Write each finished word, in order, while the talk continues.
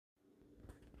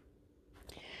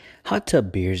Hot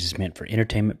Tub Beers is meant for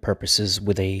entertainment purposes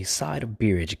with a side of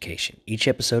beer education. Each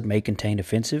episode may contain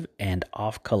offensive and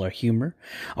off-color humor.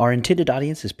 Our intended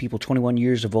audience is people 21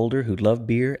 years of older who love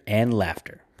beer and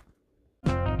laughter.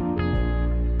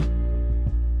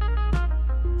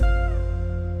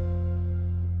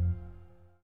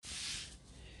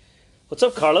 What's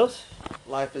up, Carlos?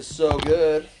 Life is so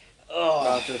good.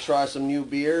 About to try some new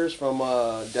beers from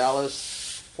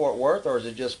Dallas, Fort Worth, or is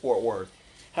it just Fort Worth?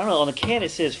 I don't know. On the can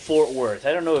it says Fort Worth.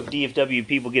 I don't know if DFW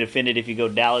people get offended if you go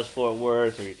Dallas, Fort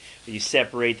Worth, or you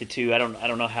separate the two. I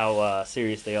don't know how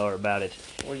serious they are about it.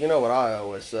 Well, you know what I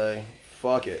always say.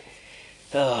 Fuck it.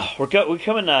 We're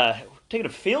taking a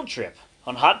field trip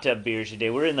on Hot Tub Beers today.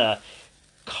 We're in the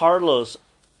Carlos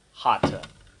Hot Tub.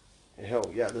 Hell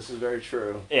yeah, this is very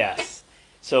true. Yes.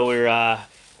 So we're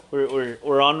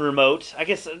on remote. I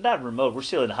guess not remote. We're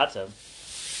still in the hot tub.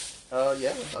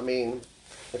 Yeah. I mean,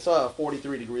 it's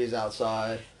 43 degrees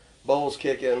outside. Bowl's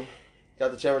kicking.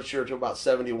 Got the temperature to about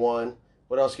 71.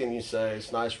 What else can you say?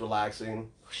 It's nice, relaxing.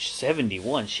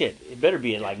 71. Shit. It better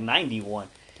be at like 91.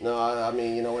 No, I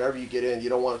mean, whenever you get in, you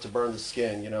don't want it to burn the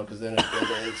skin, because then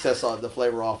it sets the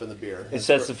flavor off in the beer. It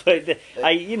sets the flavor.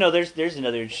 There's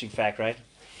another interesting fact, right?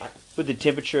 Would the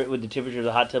temperature of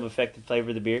the hot tub affect the flavor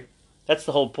of the beer? That's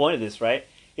the whole point of this, right?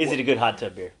 Is it a good hot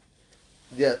tub beer?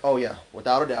 Yeah. Oh yeah,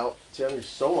 without a doubt. Tim, you're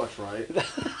so much right.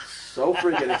 So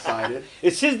freaking excited.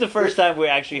 This is the first time we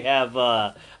actually have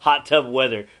hot tub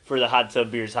weather for the Hot Tub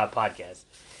Beers Hot Podcast.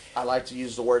 I like to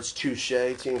use the words touche,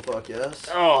 team fuck yes.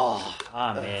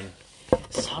 Man.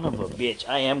 Son of a bitch.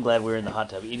 I am glad we're in the hot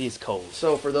tub. It is cold.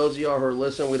 So for those of y'all who are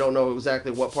listening, we don't know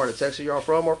exactly what part of Texas y'all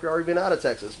from or if you're even out of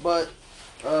Texas. But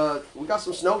we got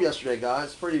some snow yesterday,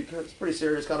 guys. It's pretty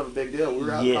serious, kind of a big deal. We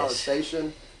were out in College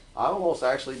Station. I almost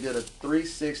actually did a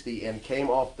 360 and came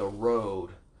off the road,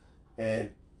 and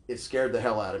it scared the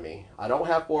hell out of me. I don't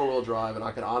have four-wheel drive, and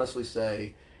I can honestly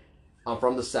say I'm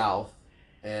from the South,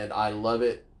 and I love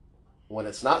it when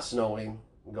it's not snowing,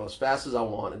 and go as fast as I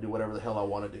want and do whatever the hell I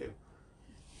want to do.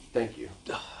 Thank you.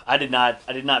 I did not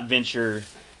venture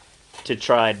to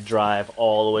try to drive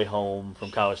all the way home from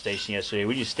College Station yesterday.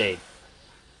 We just stayed.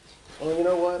 Well, you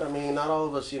know what? I mean, not all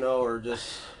of us, are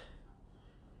just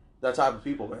that type of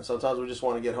people, man. Sometimes we just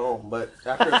want to get home. But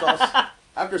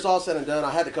after it's all said and done,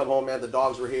 I had to come home, man. The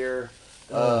dogs were here.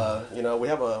 We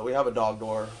have a dog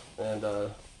door, and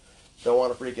don't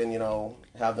want to freaking,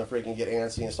 have them freaking get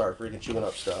antsy and start freaking chewing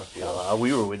up stuff.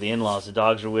 We were with the in-laws. The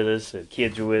dogs were with us. The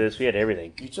kids were with us. We had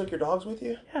everything. You took your dogs with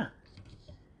you? Yeah.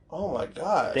 Oh my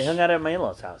gosh. They hung out at my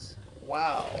in-laws' house.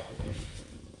 Wow.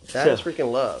 That is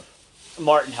freaking love.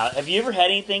 Martin House. Have you ever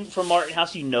had anything from Martin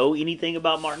House? You know anything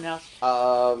about Martin House?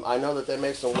 I know that they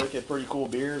make some wicked, pretty cool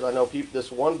beers. I know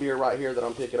this one beer right here that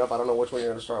I'm picking up. I don't know which one you're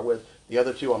going to start with. The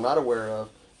other two I'm not aware of.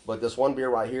 But this one beer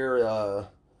right here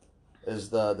is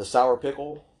the Sour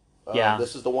Pickle. Yeah.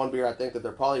 This is the one beer I think that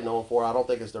they're probably known for. I don't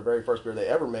think it's their very first beer they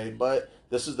ever made, but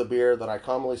this is the beer that I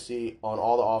commonly see on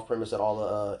all the off-premise at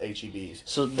all the HEBs.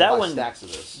 So that one, stacks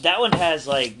of this. That one has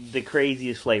like the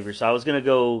craziest flavor. So I was gonna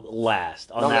go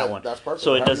last on that one. That's perfect.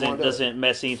 So it doesn't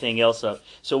mess anything else up.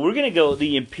 So we're gonna go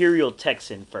the Imperial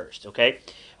Texan first, okay?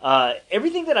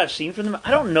 Everything that I've seen from them,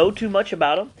 I don't know too much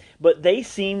about them, but they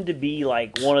seem to be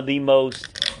like one of the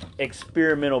most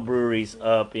experimental breweries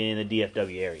up in the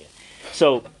DFW area.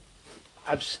 So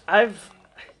I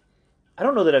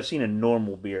don't know that I've seen a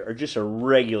normal beer or just a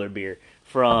regular beer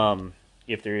from,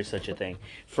 if there is such a thing,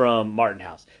 from Martin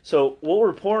House. So what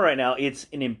we're pouring right now, it's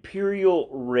an Imperial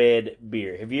Red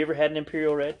beer. Have you ever had an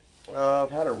Imperial Red? I've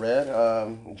had a red,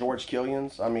 George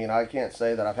Killian's. I mean, I can't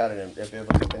say that I've had an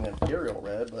Imperial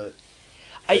Red, but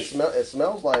it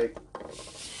smells like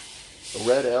the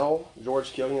Red Ale,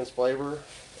 George Killian's flavor.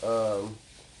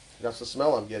 That's the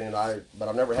smell I'm getting, but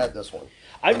I've never had this one.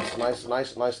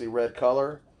 It's nicely red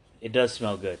color. It does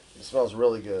smell good. It smells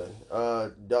really good.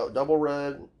 Double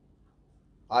red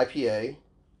IPA,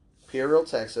 Imperial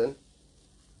Texan,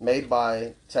 made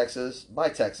by Texas by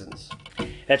Texans.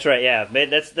 That's right. Yeah,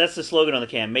 that's the slogan on the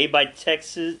can. Made by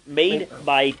Texans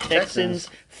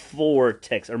for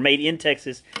Texas, or made in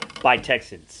Texas by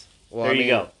Texans. Well, there you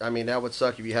go. I mean, that would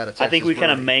suck if you had a Texas I think we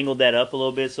kind of brewery. mangled that up a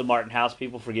little bit, so Martin House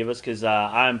people forgive us, because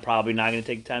I'm probably not going to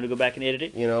take the time to go back and edit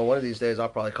it. One of these days I'll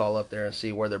probably call up there and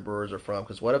see where their brewers are from,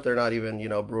 because what if they're not even,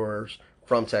 brewers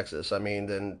from Texas? I mean,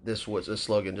 then this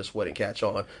slogan just wouldn't catch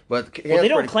on. But they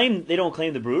don't claim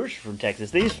the brewers are from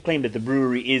Texas. They just claim that the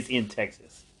brewery is in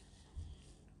Texas.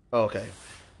 Okay.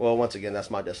 Well, once again, that's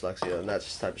my dyslexia, and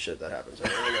that's the type of shit that happens.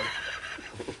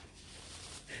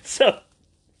 So,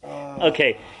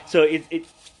 okay, so it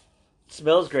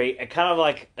smells great. It kind of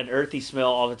like an earthy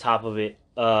smell off the top of it.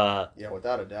 Yeah,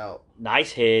 without a doubt.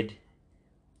 Nice head.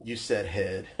 You said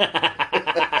head.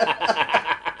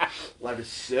 Life is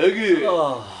so good.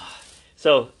 Oh.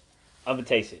 So, I'm going to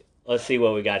taste it. Let's see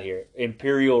what we got here.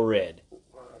 Imperial Red.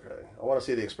 Okay. I want to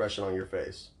see the expression on your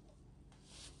face.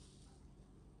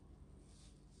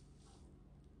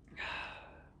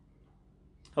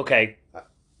 Okay.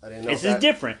 I didn't know this is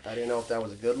different. I didn't know if that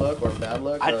was a good look or a bad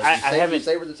look. I haven't. You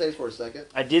savored the taste for a second.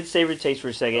 I did savor the taste for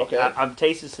a second. Okay. I'm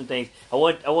tasting some things. I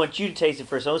want you to taste it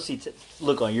first. I want to see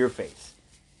look on your face.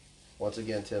 Once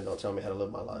again, Tim, don't tell me how to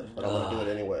live my life, but I'm going to do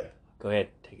it anyway. Go ahead,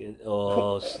 take it.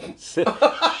 Oh,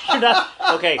 you're not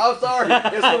okay. I'm sorry.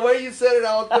 It's the way you said it.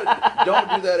 Don't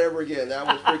do that ever again. That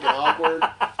was freaking awkward,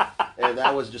 and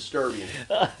that was disturbing.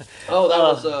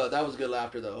 Oh, that was good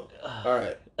laughter though. All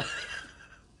right.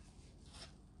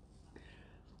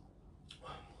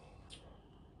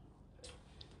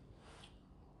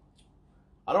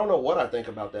 I don't know what I think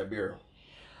about that beer.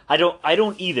 I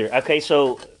don't either. Okay,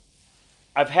 so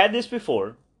I've had this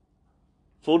before.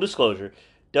 Full disclosure,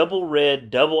 double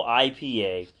red, double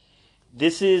IPA.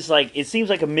 This is like, it seems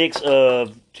like a mix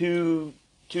of two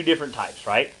different types,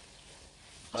 right?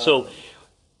 So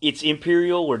it's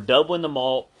Imperial, we're doubling the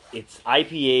malt. It's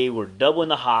IPA, we're doubling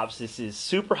the hops. This is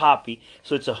super hoppy,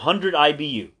 so it's 100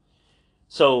 IBU.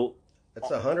 So it's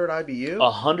 100 IBU?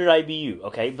 100 IBU,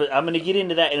 okay? But I'm going to get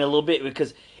into that in a little bit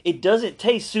because it doesn't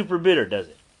taste super bitter, does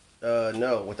it?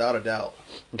 No, without a doubt.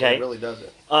 Okay. It really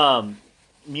doesn't.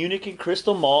 Munich and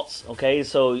Crystal malts, okay?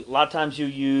 So a lot of times you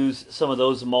use some of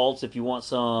those malts if you want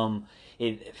some.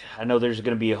 I know there's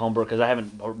going to be a home brew because I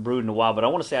haven't brewed in a while, but I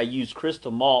want to say I used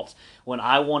Crystal malts when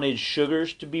I wanted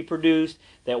sugars to be produced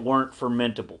that weren't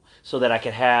fermentable so that I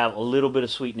could have a little bit of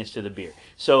sweetness to the beer.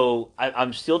 So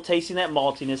I'm still tasting that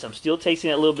maltiness. I'm still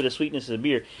tasting that little bit of sweetness of the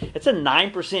beer. It's a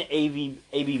 9%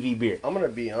 ABV beer. I'm going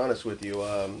to be honest with you.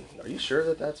 Are you sure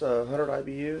that that's 100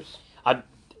 IBUs?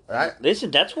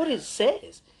 Listen, that's what it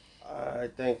says. I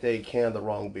think they canned the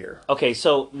wrong beer. Okay,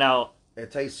 so now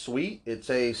it tastes sweet. It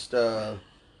tastes.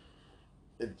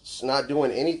 It's not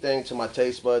doing anything to my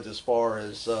taste buds as far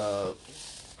as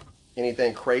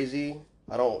anything crazy.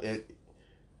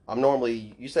 I'm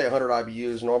normally, you say 100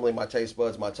 IBUs. Normally, my taste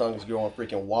buds, my tongue is going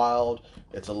freaking wild.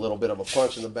 It's a little bit of a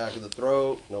punch in the back of the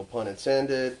throat. No pun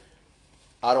intended.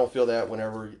 I don't feel that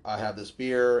whenever I have this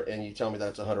beer and you tell me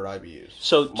that's 100 IBUs.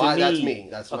 So that's me.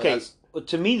 That's okay.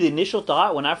 To me, the initial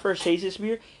thought when I first tasted this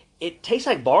beer, it tastes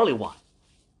like barley wine.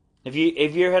 Have you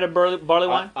ever had a barley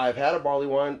wine? I've had a barley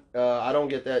wine. I don't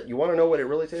get that. You want to know what it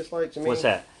really tastes like to me? What's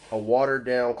that? A watered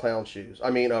down clown shoes.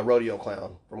 I mean, a rodeo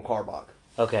clown from Carbach.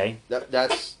 Okay.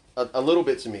 That's a little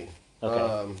bit to me.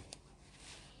 Okay.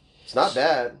 It's not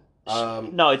bad.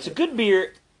 No, it's a good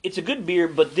beer. It's a good beer,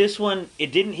 but this one,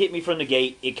 it didn't hit me from the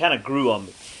gate. It kind of grew on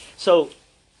me. So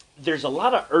there's a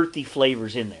lot of earthy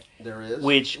flavors in there. There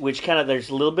is. Which kind of, there's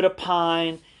a little bit of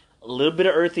pine, a little bit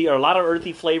of earthy, or a lot of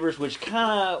earthy flavors, which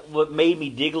kind of what made me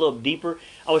dig a little deeper.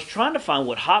 I was trying to find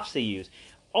what hops they use.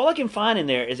 All I can find in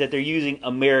there is that they're using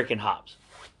American hops.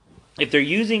 If they're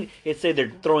using, let's say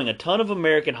they're throwing a ton of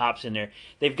American hops in there,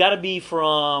 they've got to be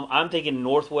from, I'm thinking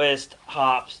Northwest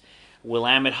hops,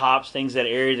 Willamette hops, things that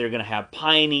area. They're going to have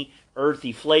piney,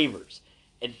 earthy flavors.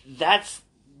 And that's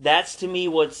to me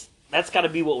that's got to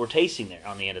be what we're tasting there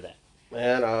on the end of that.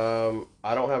 Man,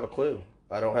 I don't have a clue.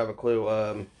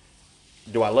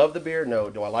 Do I love the beer?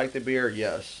 No. Do I like the beer?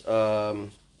 Yes.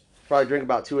 Probably drink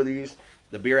about 2 of these.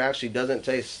 The beer actually doesn't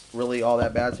taste really all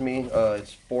that bad to me.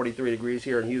 It's 43 degrees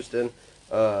here in Houston.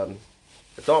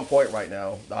 It's on point right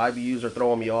now. The IBUs are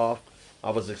throwing me off. I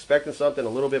was expecting something a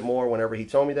little bit more whenever he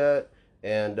told me that,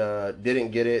 and didn't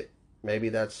get it. Maybe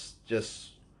that's just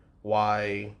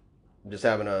why I'm just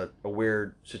having a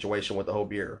weird situation with the whole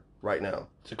beer right now.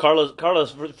 So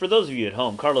Carlos, for those of you at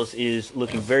home, Carlos is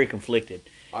looking very conflicted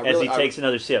as he takes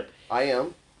another sip. I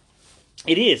am.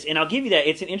 It is, and I'll give you that.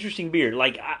 It's an interesting beer.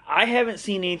 Like, I haven't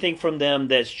seen anything from them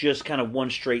that's just kind of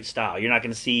one straight style. You're not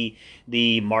going to see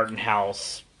the Martin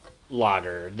House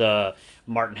Lager, the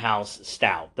Martin House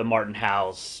Stout, the Martin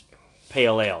House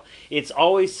Pale Ale. It's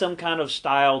always some kind of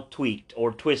style tweaked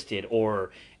or twisted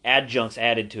or adjuncts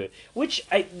added to it, which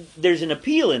there's an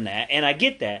appeal in that, and I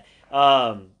get that.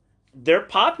 They're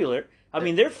popular. I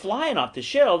mean, they're flying off the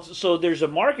shelves, so there's a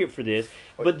market for this,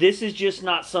 but this is just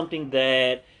not something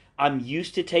that I'm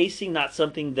used to tasting, not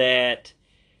something that...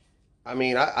 I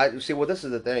mean, I see. Well, this is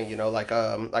the thing, you know. Like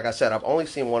I said, I've only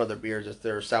seen one of their beers. It's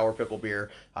their sour pickle beer.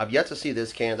 I've yet to see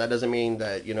this can. That doesn't mean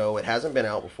that it hasn't been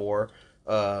out before.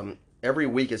 Every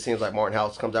week it seems like Martin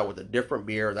House comes out with a different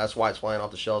beer. That's why it's flying off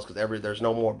the shelves because there's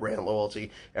no more brand loyalty.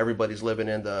 Everybody's living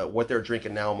in the what they're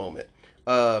drinking now moment.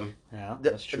 Yeah,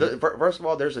 that's true. First of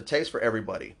all, there's a taste for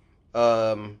everybody.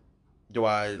 Do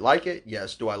I like it?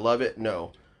 Yes. Do I love it?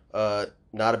 No.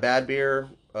 Not a bad beer.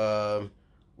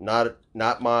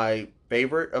 Not my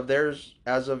favorite of theirs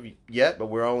as of yet, but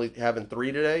we're only having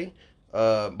 3 today.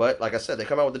 But like I said, they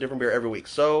come out with a different beer every week.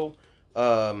 So,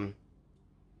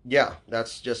 yeah,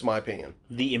 that's just my opinion.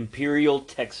 The Imperial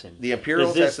Texan. The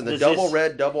Imperial Texan, the double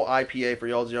red, double IPA. For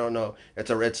y'all who don't know,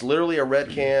 it's literally a red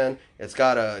can. It's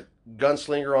got a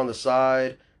gunslinger on the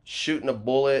side shooting a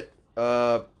bullet.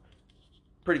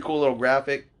 Pretty cool little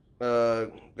graphic.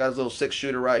 Got his little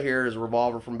 6-shooter right here, his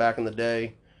revolver from back in the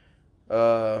day.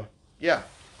 Yeah,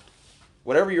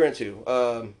 whatever you're into.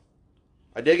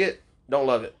 I dig it. Don't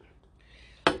love it.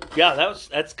 Yeah,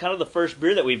 that's kind of the first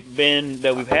beer that we've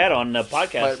had on the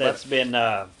podcast. That's been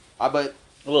a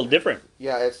little different.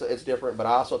 Yeah, it's different, but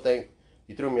I also think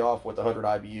you threw me off with the 100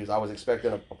 IBUs. I was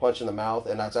expecting a punch in the mouth,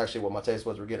 and that's actually what my taste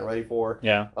buds were getting ready for.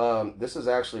 Yeah. This is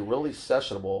actually really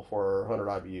sessionable for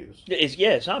 100 IBUs.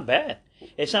 It's not bad.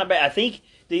 It's not bad. I think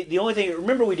the only thing,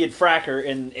 remember we did Fracker,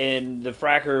 and the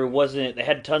Fracker wasn't, it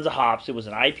had tons of hops. It was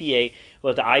an IPA,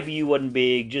 but the IBU wasn't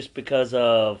big just because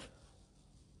of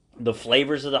the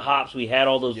flavors of the hops. We had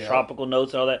all those tropical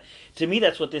notes and all that. To me,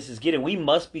 that's what this is getting. We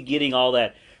must be getting all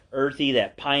that earthy,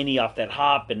 that piney off that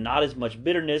hop, and not as much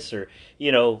bitterness, or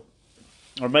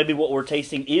or maybe what we're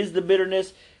tasting is the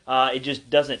bitterness. It just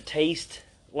doesn't taste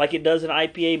like it does in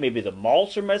IPA. Maybe the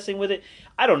malts are messing with it.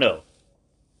 I don't know.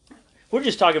 We're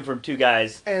just talking from two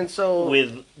guys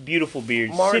with beautiful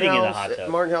beards sitting in the hot tub.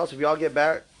 Martin House, if y'all get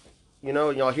back,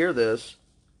 y'all hear this,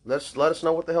 let us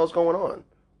know what the hell's going on.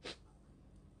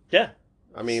 Yeah.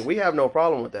 I mean, we have no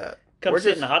problem with that. Come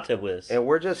sit in the hot tub with us. And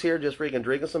we're just here just freaking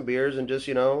drinking some beers and just,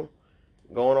 going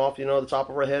off, the top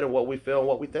of our head and what we feel and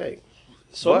what we think.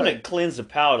 So I'm going to cleanse the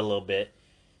palate a little bit.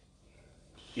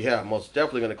 Yeah, most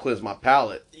definitely going to cleanse my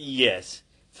palate. Yes.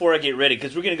 Before I get ready,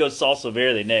 because we're going to go salsa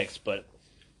verde next, but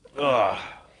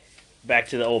back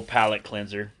to the old palate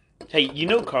cleanser. Hey,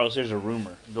 Carlos, there's a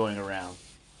rumor going around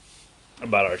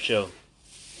about our show.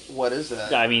 What is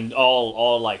that? I mean,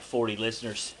 all like 40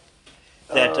 listeners.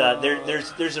 That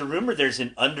there's a rumor there's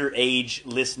an underage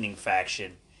listening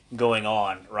faction going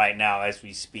on right now as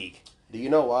we speak. Do you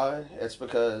know why? It's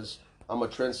because I'm a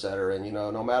trendsetter, and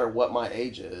no matter what my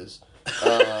age is,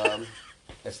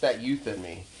 it's that youth in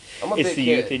me. I'm a big kid. It's the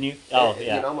youth in you. Oh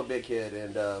yeah. I'm a big kid,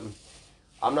 and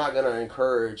I'm not going to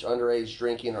encourage underage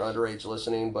drinking or underage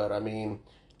listening, but I mean,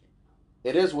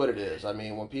 it is what it is. I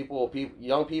mean, when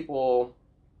young people.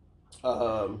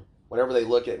 Whenever they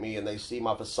look at me and they see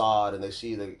my facade and they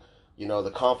see the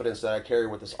confidence that I carry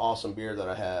with this awesome beer that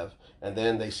I have, and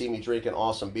then they see me drinking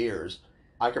awesome beers,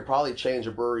 I could probably change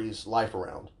a brewery's life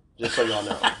around. Just so y'all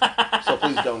know. So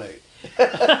please donate.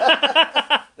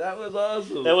 That was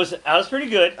awesome. That was pretty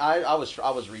good. I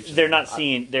was reaching. They're not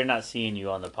seeing you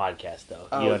on the podcast though.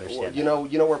 You understand?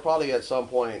 We're probably at some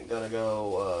point gonna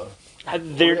go.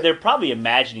 They're probably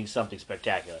imagining something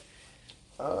spectacular.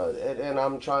 And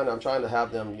I'm trying to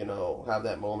have them, have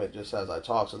that moment just as I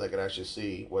talk, so they can actually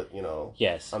see what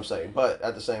Yes. I'm saying. But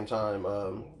at the same time,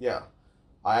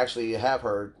 I actually have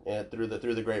heard through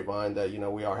the grapevine that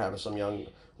we are having some young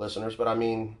listeners. But I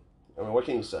mean, what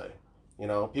can you say?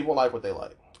 People like what they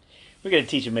like. We're gonna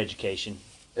teach them education.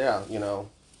 Yeah,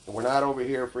 we're not over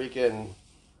here freaking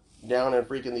down and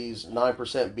freaking these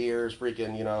 9% beers,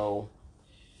 freaking.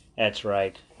 That's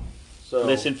right. So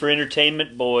listen for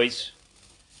entertainment, boys.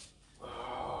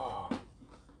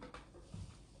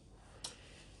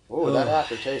 Oh, that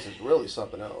aftertaste is really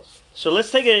something else. So let's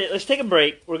take a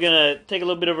break. We're gonna take a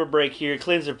little bit of a break here,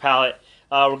 cleanse our palate.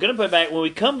 We're gonna put back. When we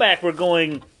come back, we're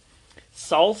going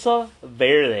salsa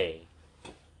verde.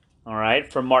 All right,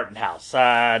 from Martin House.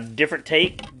 Different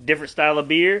take, different style of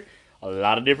beer, a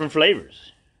lot of different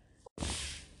flavors.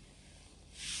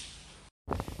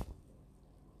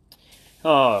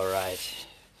 All right,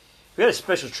 we got a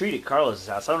special treat at Carlos's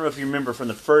house. I don't know if you remember from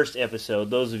the first episode.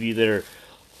 Those of you that are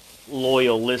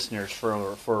loyal listeners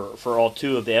for all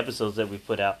 2 of the episodes that we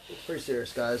put out. It's pretty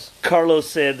serious, guys. Carlos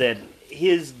said that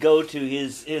his go-to,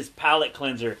 his palate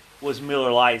cleanser was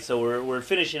Miller Lite, so we're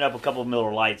finishing up a couple of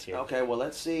Miller Lights here. Okay, well,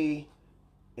 let's see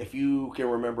if you can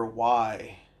remember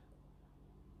why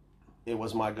it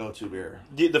was my go-to beer.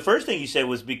 The first thing you said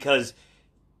was because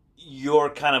you're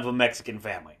kind of a Mexican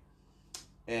family.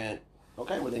 And,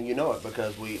 okay, well, then you know it,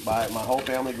 because my whole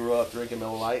family grew up drinking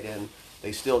Miller Lite, and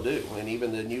they still do. And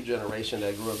even the new generation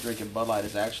that grew up drinking Bud Light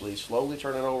is actually slowly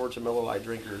turning over to Miller Lite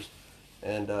drinkers.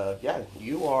 And,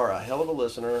 you are a hell of a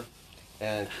listener,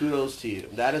 and kudos to you.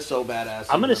 That is so badass.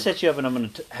 I'm going to set you up, and I'm going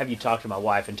to have you talk to my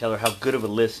wife and tell her how good of a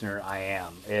listener I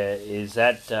am. Is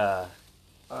that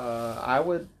I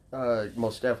would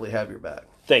most definitely have your back.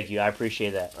 Thank you. I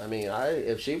appreciate that. I mean,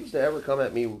 if she was to ever come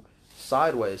at me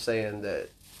sideways saying that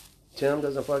Tim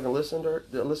doesn't fucking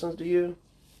listens to you,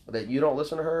 that you don't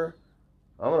listen to her,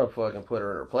 I'm gonna fucking put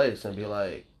her in her place and be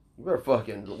like, you better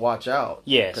fucking watch out.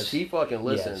 Yes. Because he fucking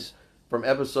listens. From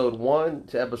episode 1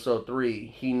 to episode 3,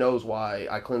 he knows why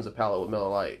I cleanse the palate with Miller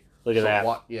Lite. Look at that.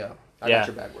 I got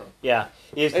your back, bro. Yeah.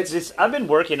 I've been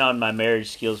working on my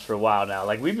marriage skills for a while now.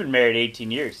 Like, we've been married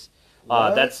 18 years.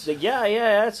 That's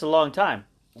a long time.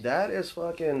 That is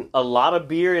fucking... A lot of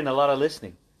beer and a lot of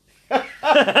listening. Or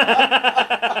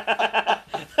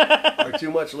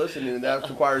too much listening, and that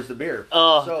requires the beer.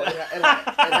 Oh. So,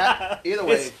 either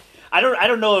way... I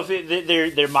don't know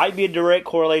if there might be a direct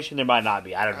correlation. There might not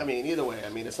be. I don't know. I mean, either way,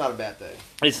 it's not a bad thing.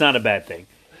 It's not a bad thing.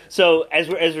 So as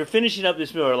we're finishing up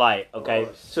this Miller Lite, okay.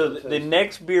 So the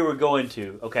next beer we're going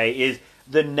to, okay, is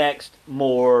the next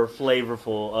more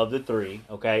flavorful of the three,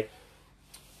 okay.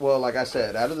 Well, like I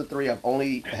said, out of the three, I've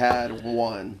only had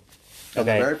one. And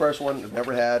Okay. The very first one I've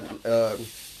never had.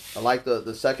 I like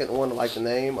the second one. I like the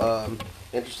name.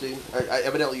 Interesting.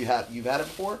 Evidently, you've had it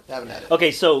before. I haven't had it.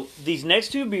 Okay, so these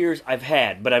next two beers I've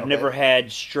had, but I've never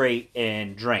had straight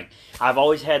and drank. I've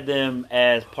always had them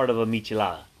as part of a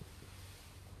michelada.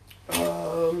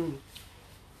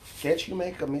 Can't you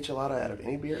make a michelada out of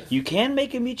any beer? You can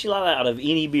make a michelada out of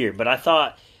any beer, but I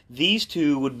thought these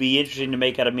two would be interesting to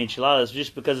make out of micheladas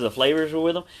just because of the flavors were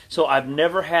with them. So I've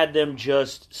never had them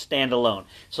just stand alone.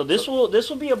 So this will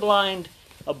be a blind,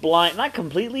 not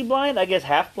completely blind, I guess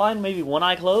half blind, maybe one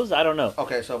eye closed. I don't know.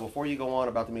 Okay, so before you go on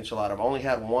about the michelada, I've only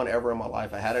had one ever in my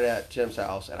life. I had it at Tim's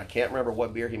house, and I can't remember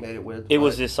what beer he made it with. It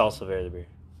was this salsa verde beer.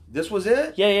 This was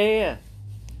it? Yeah.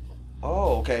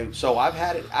 Oh, okay. So I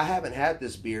haven't had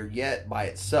this beer yet by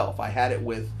itself. I had it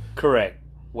with Correct.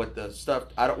 With the stuff.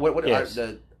 I don't. What? Yes.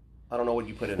 I don't know what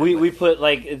you put in it. We put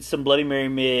like some Bloody Mary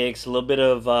mix, a little bit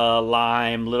of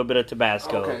lime, a little bit of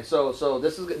Tabasco. Okay, so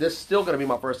this is still going to be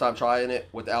my first time trying it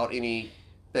without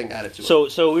anything added to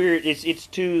it. So it's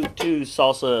two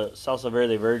salsa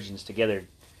verde virgins together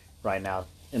right now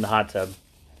in the hot tub,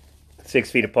 6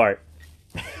 feet apart.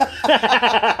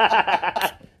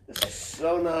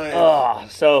 So nice. Oh,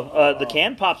 so the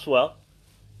can pops well.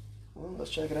 Well, let's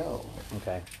check it out.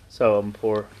 Okay, so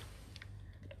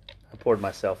I poured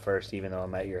myself first, even though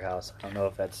I'm at your house. I don't know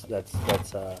if that's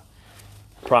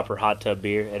proper hot tub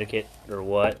beer etiquette or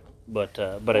what, but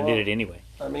I did it anyway.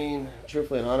 I mean,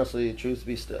 truthfully and honestly, truth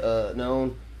be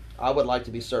known, I would like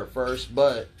to be served first,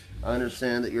 but I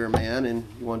understand that you're a man and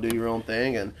you want to do your own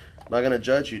thing, and I'm not going to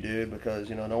judge you, dude, because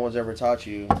no one's ever taught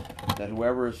you that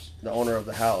whoever's the owner of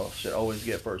the house should always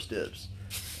get first dibs,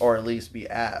 or at least be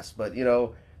asked. But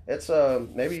it's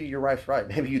maybe your wife's right.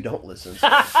 Maybe you don't listen. So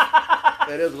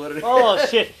it is what it is. Oh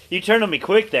shit! You turned on me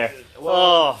quick there.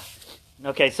 Well,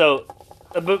 okay. So,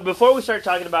 before we start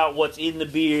talking about what's in the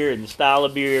beer and the style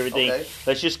of beer, everything, okay.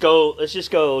 Let's just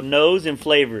go nose and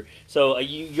flavor. So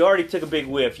you already took a big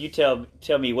whiff. You tell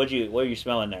me what are you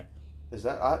smelling there? Is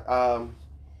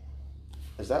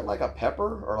that like a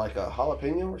pepper or like a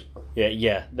jalapeno or something?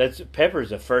 Yeah. That's pepper's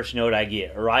the first note I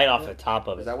get right off the top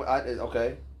of it. Is that what?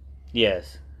 Okay.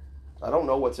 Yes. I don't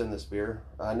know what's in this beer.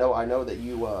 I know that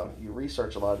you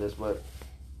research a lot of this, but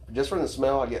just from the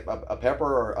smell, I get a pepper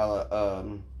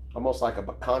or almost like a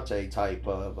picante type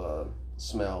of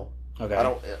smell. Okay.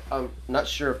 I'm not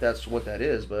sure if that's what that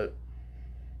is, but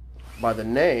by the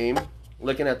name,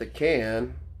 looking at the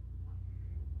can,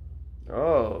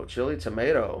 chili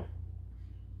tomato.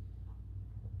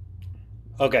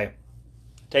 Okay.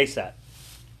 Taste that.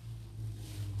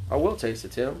 I will taste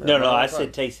it, Tim. No, I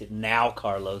said taste it now,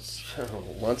 Carlos.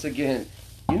 Once again,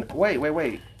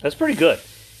 wait. That's pretty good.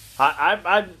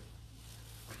 I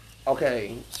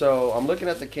Okay, so I'm looking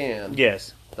at the can.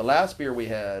 Yes. The last beer we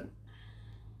had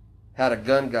a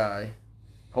gun guy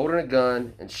holding a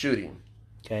gun and shooting.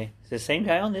 Okay. Is it the same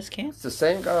guy on this can? It's the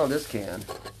same guy on this can.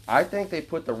 I think they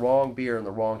put the wrong beer in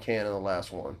the wrong can in the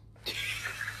last one.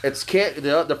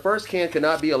 The first can could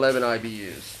not be 11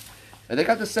 IBUs. And they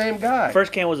got the same guy.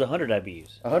 First can was 100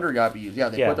 IBUs. 100 IBUs. Yeah,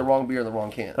 they put the wrong beer in the wrong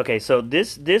can. Okay, so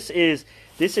this is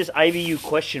IBU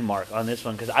question mark on this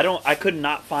one because I could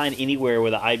not find anywhere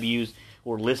where the IBUs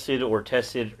were listed or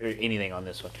tested or anything on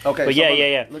this one. Okay, but so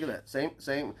yeah. Look at that.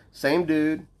 Same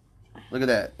dude. Look at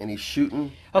that. And he's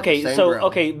shooting. Okay, same so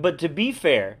ground. but to be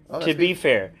fair, let's be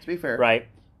fair, right?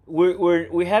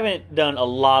 We haven't done a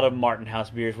lot of Martin House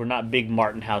beers. We're not big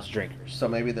Martin House drinkers. So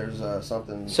maybe there's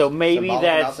something. So maybe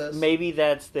about this?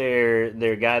 that's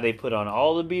their guy they put on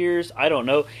all the beers. I don't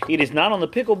know. It is not on the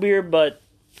pickle beer, but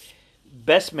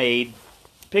best made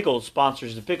Pickle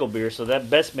sponsors the pickle beer, so that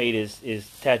Best Made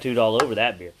is tattooed all over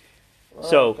that beer. Oh,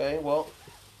 So okay, well.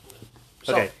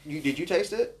 So, okay, did you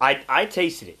taste it? I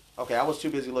tasted it. Okay, I was too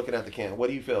busy looking at the can. What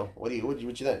do you feel? What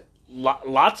you think?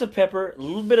 Lots of pepper, a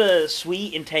little bit of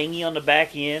sweet and tangy on the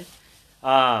back end.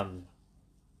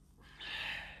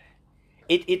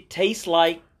 It tastes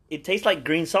like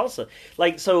green salsa.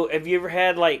 Like, so have you ever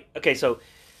had like, okay, so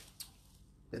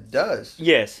It does.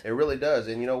 yes, It really does.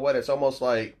 And you know what? It's almost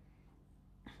like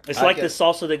it's like the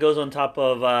salsa that goes on top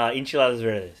of enchiladas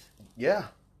verdes. yeah,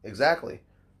 exactly.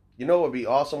 You know what would be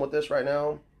awesome with this right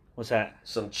now? What's that?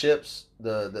 Some chips,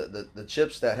 the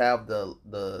chips that have the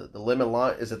lemon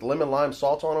lime. Is it the lemon lime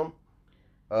salt on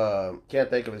them? Can't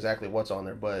think of exactly what's on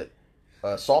there, but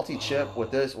a salty chip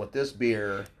with this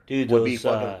beer Dude, would be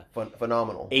fucking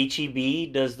phenomenal.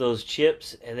 HEB does those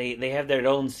chips, and they have their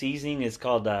own seasoning. It's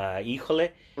called híjole.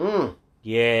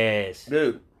 Yes,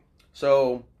 Dude.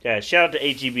 So yeah. Shout out to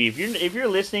HEB. If you're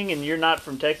listening and you're not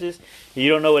from Texas, and you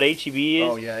don't know what HEB is.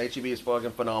 oh yeah, HEB is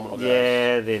fucking phenomenal, guys.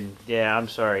 Yeah, then yeah. I'm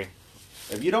sorry.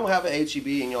 If you don't have an HEB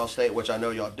in y'all state, which I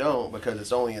know y'all don't because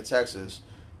it's only in Texas,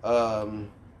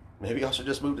 maybe y'all should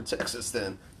just move to Texas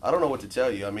then. I don't know what to tell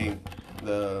you. I mean,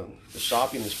 the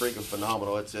shopping is freaking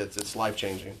phenomenal. It's life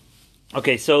changing.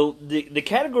 Okay, so the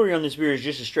category on this beer is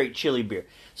just a straight chili beer.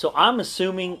 So I'm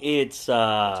assuming it's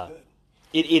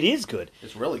it is good.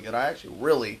 It's really good. I actually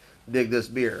really dig this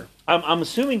beer. I'm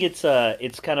assuming it's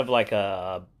kind of like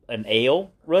an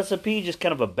ale recipe, just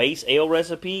kind of a base ale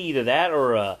recipe, either that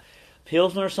or a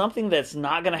Pilsner or something that's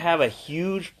not going to have a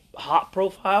huge hop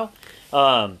profile.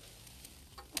 But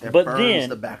then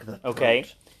the back of the throat. Okay,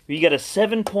 you got a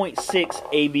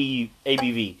 7.6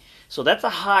 ABV. So that's a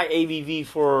high ABV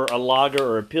for a lager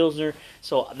or a Pilsner.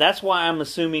 So that's why I'm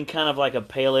assuming kind of like a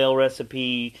pale ale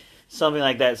recipe, something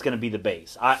like that is going to be the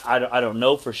base. I don't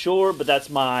know for sure, but that's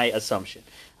my assumption.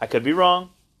 I could be wrong.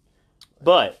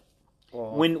 But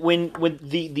when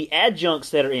the adjuncts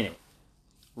that are in it,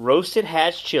 roasted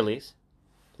hatch chilies,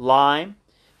 lime,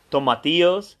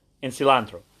 tomatillos, and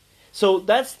cilantro. So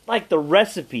that's like the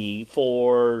recipe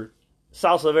for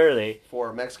salsa verde. For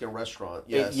a Mexican restaurant,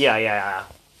 yes. Yeah.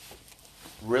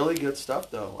 Really good stuff,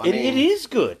 though. It is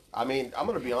good. I mean, I'm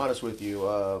going to be honest with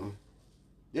you.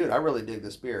 Dude, I really dig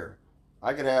this beer.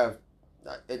 I could have...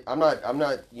 I'm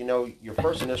not, you know, your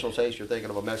first initial taste, you're thinking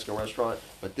of a Mexican restaurant,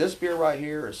 but this beer right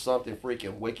here is something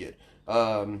freaking wicked.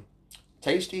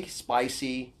 Tasty,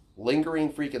 spicy,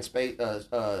 lingering freaking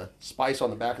spice on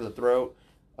the back of the throat.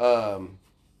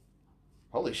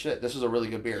 Holy shit, this is a really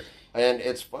good beer. And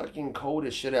it's fucking cold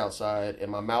as shit outside,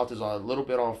 and my mouth is a little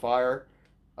bit on fire.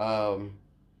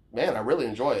 Man, I really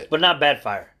enjoy it. But not bad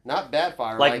fire. Not bad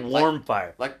fire. Like warm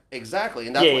fire. Like, exactly.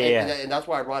 And that's and that's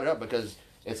why I brought it up, because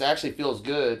it actually feels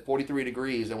good, 43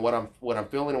 degrees, and what I'm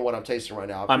feeling and what I'm tasting right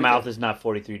now. My mouth is not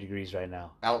 43 degrees right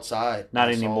now. Outside. Not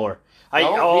anymore.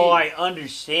 I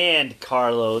understand,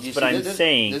 Carlos, but I'm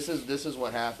saying this is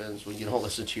what happens when you don't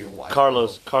listen to your wife.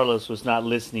 Carlos was not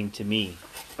listening to me.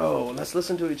 Oh, let's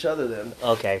listen to each other then.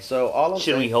 Okay. So all I'm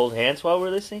Should we hold hands while we're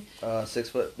listening? 6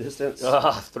 foot distance.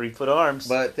 3 foot arms.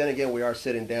 But then again, we are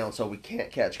sitting down, so we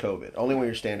can't catch COVID. Only when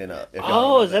you're standing up.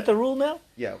 Is that the rule now?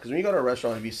 Yeah, because when you go to a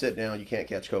restaurant, if you sit down, you can't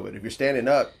catch COVID. If you're standing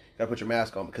up, you gotta put your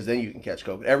mask on, because then you can catch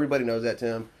COVID. Everybody knows that,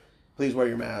 Tim. Please wear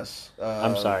your mask.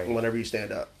 I'm sorry. Whenever you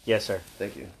stand up. Yes, sir.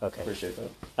 Thank you. Okay. Appreciate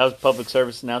that. That was a public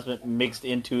service announcement mixed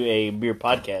into a beer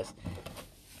podcast.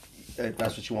 If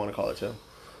that's what you want to call it, Tim.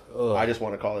 Ugh. I just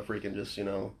want to call it freaking just,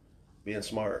 being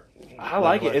smart. I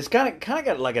like it. It's kind of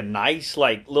got like a nice,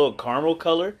 like, little caramel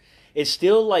color. It's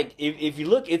still like, if you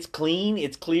look, it's clean,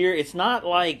 it's clear. It's not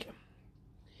like,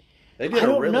 They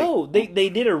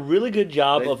did a really good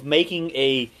job of making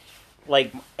a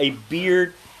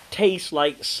beer taste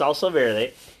like salsa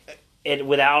verde, and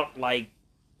without like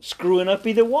screwing up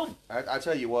either one. I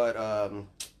tell you what,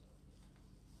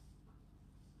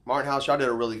 Martin House, y'all did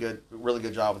a really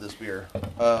good job with this beer.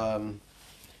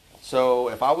 So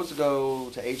if I was to go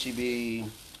to HEB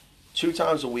 2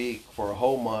 times a week for a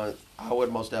whole month, I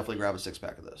would most definitely grab a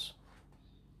 6-pack of this.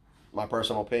 My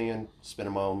personal opinion,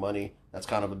 spending my own money, that's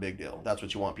kind of a big deal. That's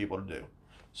what you want people to do.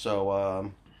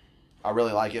 So I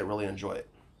really like it, really enjoy it.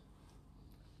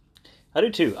 I do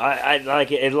too. I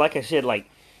like it. And like I said, like,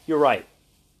 you're right.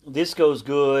 This goes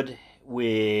good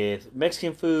with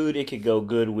Mexican food. It could go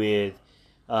good with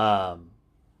as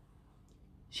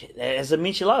a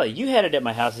michelada. You had it at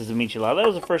my house as a michelada. That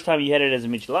was the first time you had it as a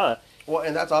michelada. Well,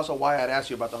 and that's also why I'd asked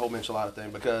you about the whole michelada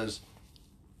thing, because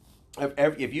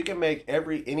if you can make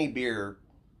any beer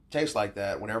taste like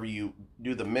that whenever you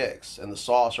do the mix and the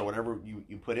sauce or whatever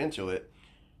you put into it,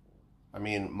 I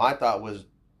mean, my thought was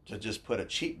to just put a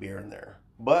cheap beer in there.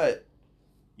 But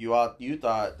you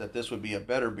thought that this would be a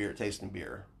better beer tasting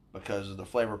beer because of the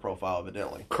flavor profile,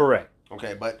 evidently. Correct.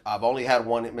 Okay, but I've only had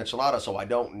one michelada, so I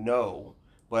don't know.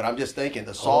 But I'm just thinking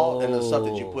the salt and the stuff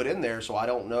that you put in there, so I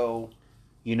don't know.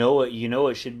 You know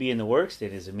what should be in the works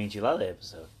then is a michelada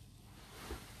episode.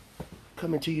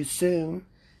 Coming to you soon.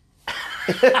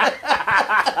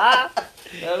 That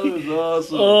was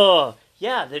awesome. Oh,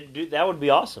 yeah, that would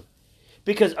be awesome.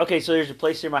 Because, okay, so there's a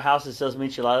place near my house that sells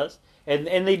micheladas.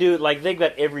 And they do, like, they've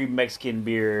got every Mexican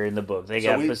beer in the book. They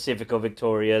got Pacifico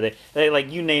Victoria. They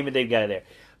like, you name it, they've got it there.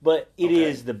 But it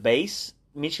is the base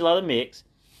michelada mix.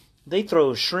 They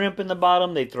throw shrimp in the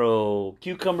bottom. They throw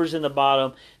cucumbers in the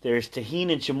bottom. There's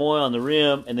tahini and chamoy on the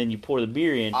rim. And then you pour the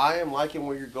beer in. I am liking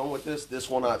where you're going with this. This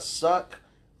will not suck.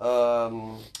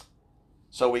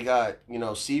 So we got,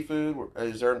 seafood.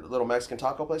 Is there a little Mexican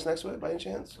taco place next to it by any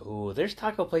chance? Oh, there's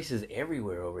taco places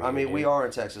everywhere over here. I mean, we are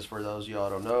in Texas for those y'all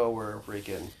don't know. We're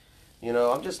freaking,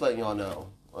 I'm just letting y'all know.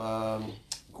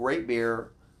 Great beer.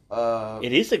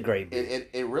 It is a great beer.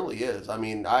 It really is. I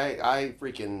mean, I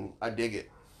dig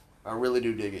it. I really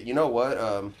do dig it. You know what?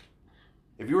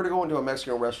 If you were to go into a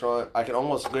Mexican restaurant, I can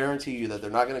almost guarantee you that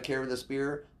they're not going to carry this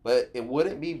beer, but it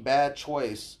wouldn't be bad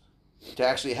choice to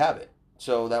actually have it.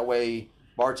 So that way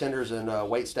bartenders and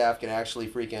wait staff can actually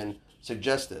freaking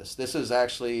suggest this. This would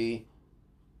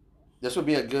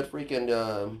be a good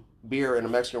freaking beer in a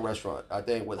Mexican restaurant. I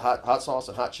think with hot sauce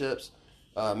and hot chips,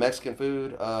 Mexican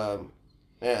food,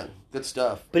 man, good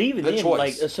stuff. But even good then, choice.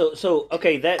 like, so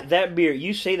okay, that beer,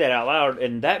 you say that out loud,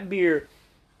 and that beer,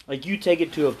 like, you take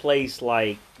it to a place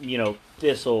like,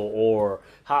 Thistle or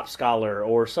Hop Scholar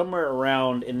or somewhere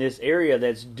around in this area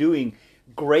that's doing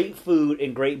great food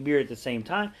and great beer at the same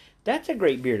time. That's a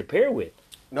great beer to pair with.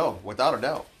 No, without a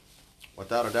doubt.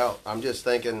 Without a doubt. I'm just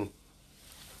thinking,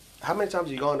 how many times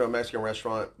you go into a Mexican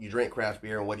restaurant, you drink craft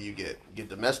beer, and what do you get? You get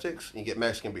domestics, and you get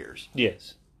Mexican beers.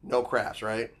 Yes. No crafts,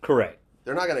 right? Correct.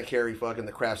 They're not going to carry fucking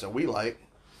the crafts that we like.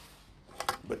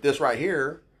 But this right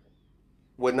here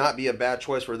would not be a bad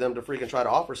choice for them to freaking try to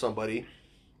offer somebody,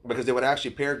 because they would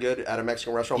actually pair good at a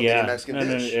Mexican restaurant with any Mexican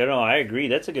dish. No, I agree.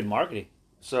 That's a good marketing.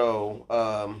 So,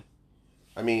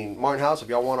 I mean, Martin House, if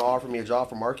y'all want to offer me a job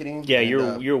for marketing. Yeah,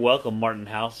 you're welcome, Martin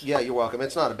House. Yeah, you're welcome.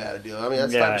 It's not a bad deal. I mean,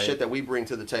 that's the type of shit that we bring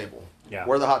to the table. Yeah.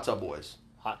 We're the Hot Tub Boys.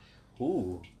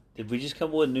 Ooh. Did we just come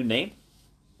up with a new name?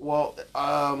 Well,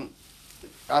 I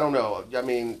don't know. I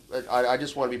mean, I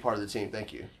just want to be part of the team.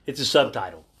 Thank you. It's a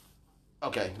subtitle.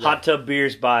 Okay. Yeah. Hot Tub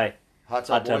Beers by Hot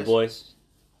Tub Boys.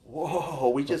 Whoa,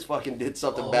 we just fucking did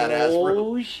something badass.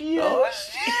 Oh, shit. Oh,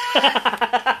 shit.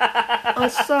 I'm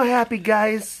so happy,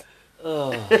 guys.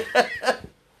 Oh.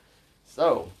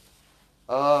 So,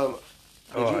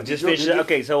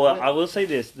 Okay, so I will say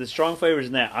this: the strong flavors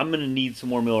in that. I'm gonna need some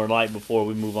more Miller Lite before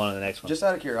we move on to the next one. Just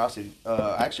out of curiosity,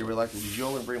 I actually really like this. Did you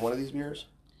only bring one of these beers?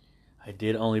 I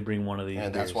did only bring one of these,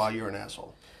 and that's why you're an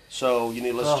asshole. So you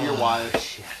need to listen to your wife.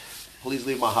 Shit. Please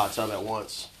leave my hot tub at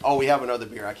once. Oh, we have another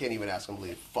beer. I can't even ask them to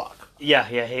leave. Fuck.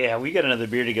 Yeah. We got another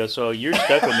beer to go, so you're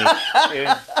stuck with me.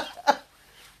 Yeah.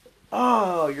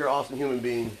 Oh, you're an awesome human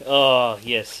being. Oh,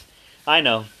 yes. I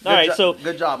know. All right, so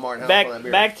good job, Martin.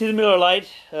 Back to the Miller Lite.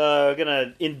 We're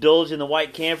gonna indulge in the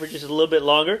white can for just a little bit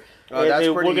longer. That's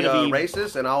pretty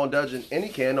racist, and I'll indulge in any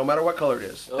can, no matter what color it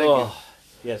is. Thank you.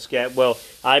 Yes, Scott. Well,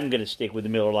 I'm gonna stick with the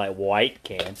Miller Lite white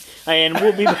can, and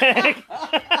we'll be back.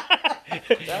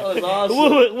 That was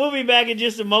awesome. We'll be back in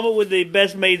just a moment with the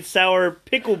best made sour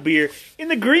pickle beer in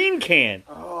the green can.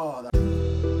 Oh.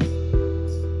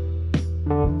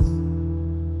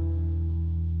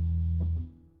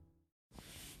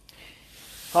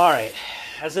 All right,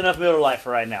 that's enough Miller Lite for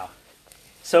right now.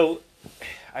 So,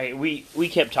 we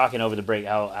kept talking over the break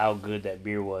how good that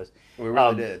beer was. We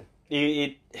really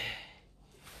did.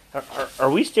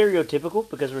 Are we stereotypical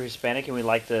because we're Hispanic and we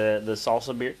like the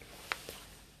salsa beer?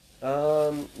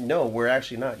 No, we're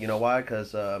actually not. You know why?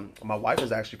 Because my wife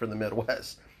is actually from the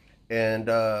Midwest, and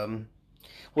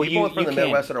people from the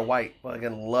Midwest that are white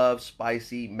fucking love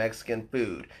spicy Mexican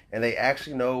food, and they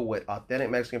actually know what authentic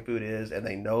Mexican food is, and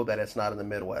they know that it's not in the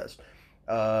Midwest.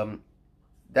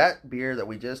 That beer that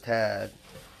we just had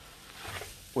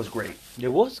was great. It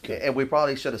was good, and we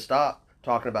probably should have stopped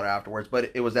talking about it afterwards,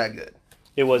 but it was that good.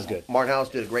 It was good. Martin House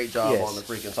did a great job on the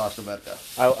freaking salsa verde,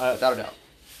 without a doubt.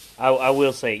 I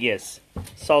will say yes,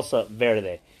 salsa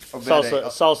verde.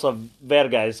 Salsa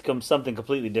verga is something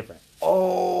completely different.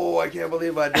 Oh, I can't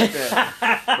believe I did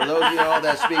that. For those of y'all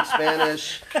that speak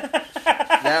Spanish,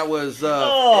 That was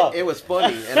it was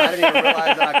funny, and I didn't even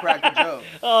realize that I cracked the joke.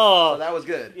 Oh, so that was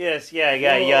good. Yes, yeah.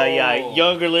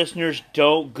 Younger listeners,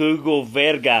 don't Google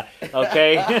verga,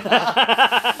 okay?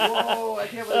 Whoa! I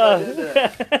can't believe I did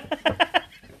that.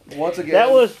 Once again, that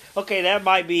was okay. That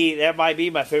might be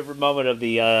my favorite moment of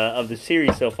the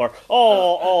series so far.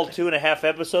 All 2.5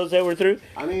 episodes that we're through.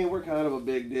 I mean, we're kind of a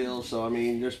big deal, so I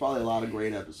mean, there's probably a lot of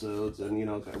great episodes and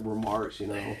remarks.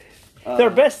 Our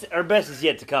best is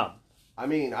yet to come. I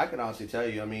mean, I can honestly tell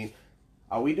you. I mean,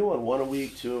 are we doing 1 a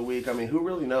week, 2 a week? I mean, who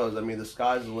really knows? I mean, the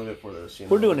sky's the limit for this.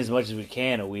 We're doing as much as we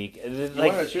can a week.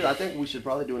 I think we should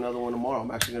probably do another one tomorrow.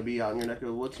 I'm actually going to be out in your neck of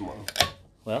the woods tomorrow.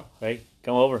 Well, hey,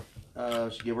 come over. We're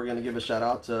going to give a shout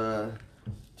out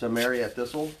to Mary at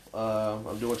Thistle.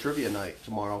 I'm doing trivia night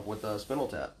tomorrow with Spindle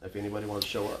Tap. If anybody wants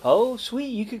to show up. Oh, sweet!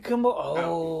 You could come.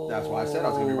 That's why I said I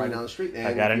was going to be right down the street. And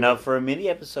I got enough for a mini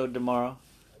episode tomorrow.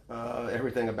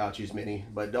 Everything about you's mini,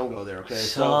 but don't go there, okay?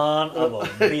 Son of a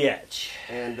bitch.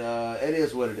 And it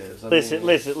is what it is.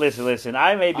 Listen.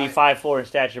 I may be 5'4" in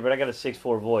stature, but I got a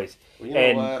 6'4" voice. Well, you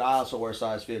know what? I also wear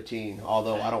size 15,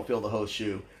 although I don't feel the host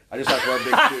shoe. I just have to wear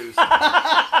big shoes.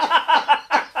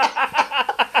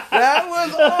 That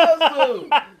was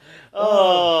awesome.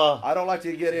 I don't like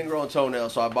to get ingrown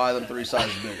toenails, so I buy them 3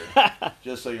 sizes bigger.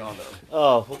 Just so y'all know.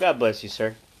 Oh, well, God bless you,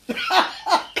 sir.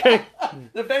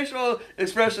 The facial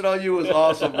expression on you was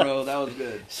awesome, bro. That was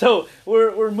good. So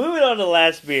we're moving on to the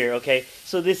last beer. Okay,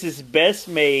 so this is Best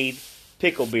Made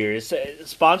Pickle Beer. It's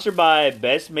sponsored by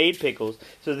Best Made Pickles.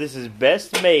 So this is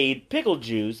Best Made Pickle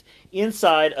Juice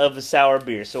inside of a sour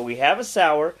beer. So we have a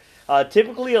sour,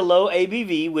 typically a low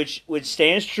ABV, which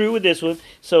stands true with this one.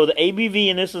 So the ABV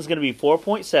in this one is going to be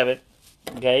 4.7.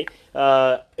 Okay,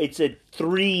 it's a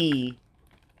 3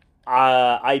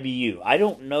 IBU. I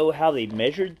don't know how they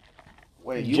measured.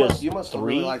 Wait, you must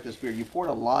really like this beer. You poured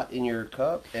a lot in your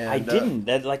cup, and I didn't.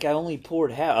 I only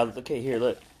poured half. Okay, here,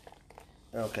 look.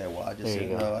 Okay, well, I just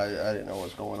didn't know. I didn't know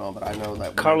what's going on, but I know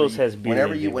that Carlos has beer.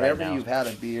 Whenever you've had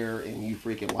a beer and you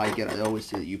freaking like it, I always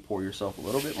see that you pour yourself a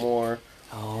little bit more.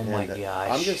 Oh my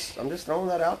gosh! I'm just throwing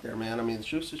that out there, man. I mean, the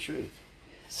truth's the truth.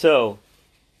 So,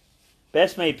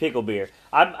 Best Made Pickle Beer.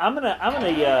 I'm gonna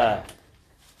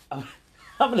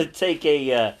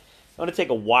take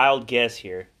a wild guess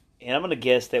here. And I'm going to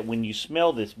guess that when you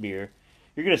smell this beer,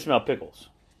 you're going to smell pickles.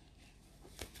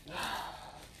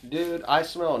 Dude, I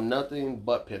smell nothing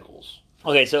but pickles.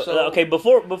 Okay, so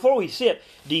before we sip,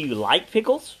 do you like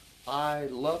pickles? I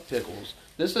love pickles.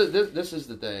 This is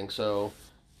the thing. So,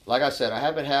 like I said, I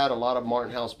haven't had a lot of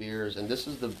Martin House beers, and this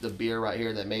is the beer right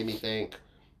here that made me think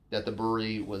that the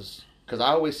brewery was... Because I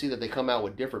always see that they come out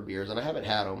with different beers, and I haven't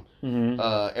had them.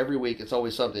 Mm-hmm. Every week, it's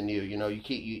always something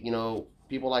new.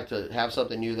 People like to have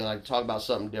something new. They like to talk about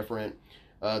something different.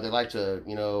 They like to,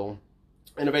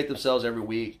 innovate themselves every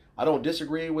week. I don't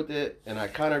disagree with it, and I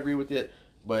kind of agree with it.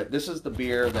 But this is the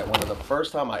beer that one of the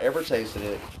first time I ever tasted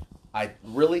it, I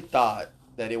really thought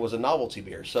that it was a novelty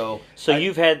beer. So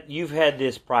you've had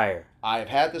this prior. I've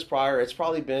had this prior. It's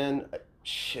probably been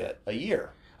a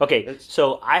year. Okay,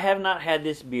 so I have not had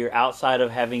this beer outside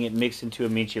of having it mixed into a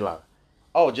michelada.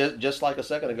 Oh, just like a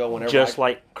second ago,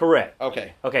 correct.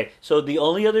 Okay. So the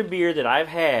only other beer that I've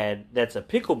had that's a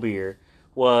pickle beer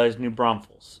was New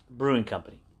Braunfels Brewing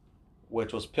Company,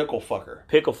 which was Pickle Fucker.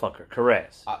 Pickle Fucker,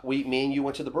 correct. Me and you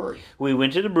went to the brewery. We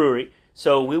went to the brewery.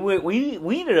 So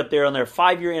we ended up there on their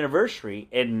 5-year anniversary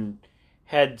and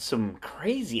had some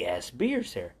crazy ass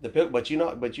beers there. But you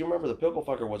remember the Pickle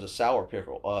Fucker was a sour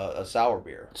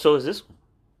beer. So is this one.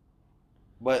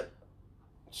 But.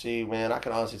 See, man, I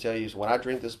can honestly tell you, when I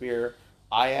drink this beer,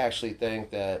 I actually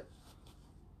think that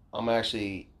I'm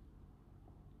actually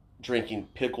drinking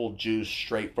pickle juice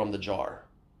straight from the jar.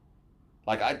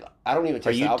 Like, I don't even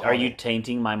taste the alcohol. Are you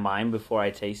tainting my mind before I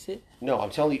taste it? No, I'm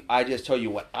telling you, I just tell you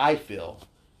what I feel.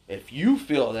 If you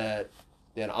feel that,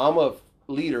 then I'm a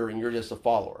leader and you're just a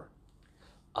follower.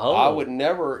 Oh. I would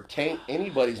never taint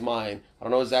anybody's mind. I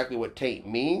don't know exactly what taint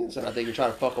means, and I think you're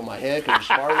trying to fuck with my head because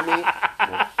you're smarter than me.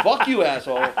 Well, fuck you,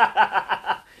 asshole.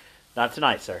 Not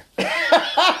tonight, sir.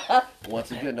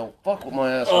 Once again, don't fuck with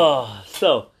my asshole. Oh,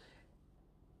 so.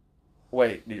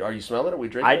 Wait, are you smelling it? Are we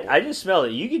drinking it? I just smell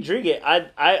it. You can drink it. I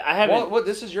haven't. Well,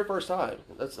 this is your first time.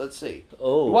 Let's see.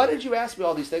 Oh. Why did you ask me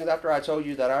all these things after I told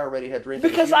you that I already had drinks?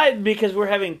 Because we're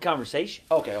having conversation.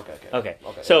 Okay.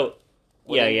 So.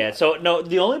 Yeah. So, no,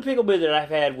 the only pickle beer that I've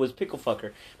had was Pickle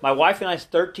Fucker. My wife and I's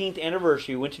 13th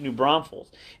anniversary, we went to New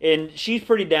Braunfels. And she's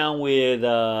pretty down with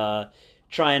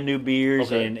trying new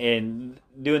beers and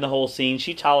doing the whole scene.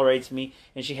 She tolerates me,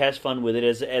 and she has fun with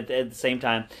it at the same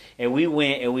time. And we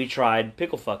went and we tried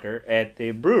Pickle Fucker at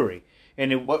the brewery.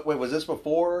 And wait, was this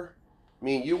before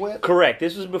Me and you went? Correct.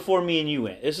 This was before me and you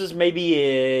went. This is maybe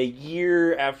a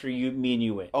year after me and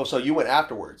you went. Oh, so you went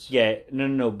afterwards? Yeah.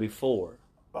 No, before.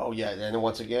 Oh, yeah. And then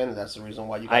once again, that's the reason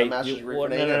why you got a master's degree for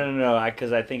No.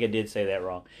 Because I think I did say that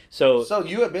wrong. So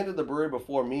you had been to the brewery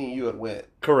before me and you had went.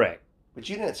 Correct. But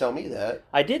you didn't tell me that.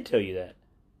 I did tell you that.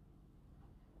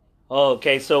 Oh,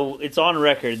 okay, so it's on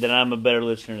record that I'm a better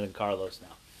listener than Carlos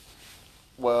now.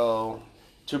 Well,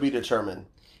 to be determined.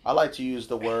 I like to use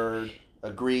the word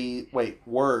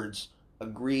words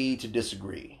agree to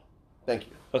disagree. Thank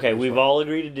you. Okay, we've all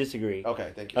agreed to disagree.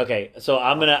 Okay, thank you. Okay, so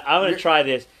I'm gonna try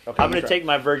this. Okay, I'm gonna take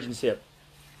my virgin sip.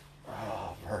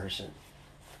 Oh, virgin.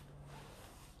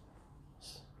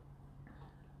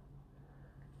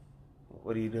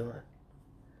 What are you doing?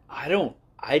 I don't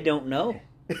know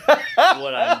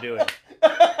what I'm doing.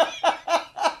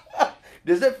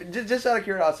 Does it, just out of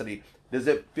curiosity, does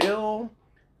it feel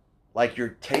like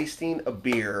you're tasting a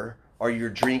beer or you're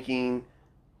drinking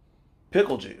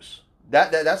pickle juice?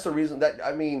 That's the reason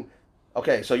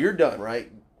okay, so you're done,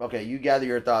 right? Okay, you gather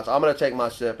your thoughts. I'm going to take my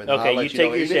sip and okay, I'll let you take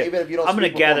know, your sip. Even if you don't I'm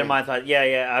going to gather me. my thoughts.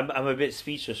 Yeah, I'm a bit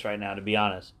speechless right now, to be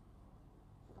honest.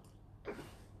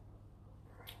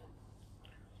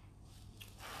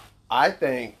 I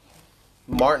think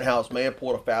Martin House may have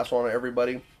pulled a fast one on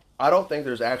everybody. I don't think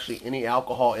there's actually any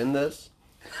alcohol in this.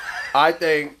 I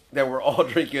think that we're all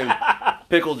drinking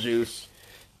pickle juice.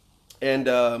 And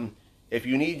if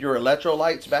you need your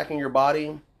electrolytes back in your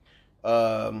body, you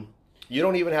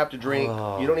don't even have to drink.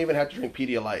 You don't even have to drink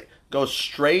Pedialyte. Go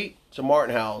straight to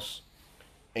Martin House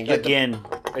and get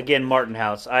again Martin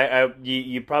House.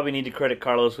 You probably need to credit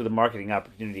Carlos with a marketing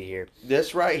opportunity here.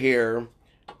 This right here.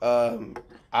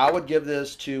 I would give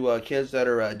this to kids that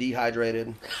are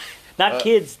dehydrated. Not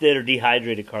kids that are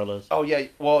dehydrated, Carlos. Oh yeah,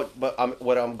 well, but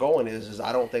what I'm going is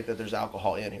I don't think that there's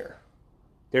alcohol in here.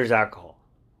 There's alcohol.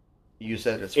 You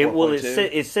said it's 4.2?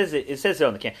 It says it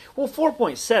on the can. Well,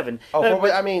 4.7.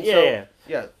 Oh,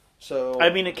 yeah. So I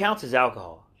mean, it counts as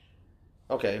alcohol.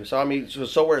 Okay, so I mean,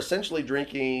 so we're essentially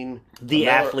drinking the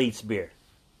athlete's beer.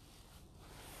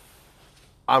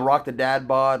 I rock the dad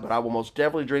bod, but I will most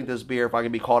definitely drink this beer if I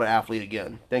can be called an athlete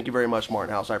again. Thank you very much,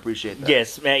 Martin House. I appreciate that.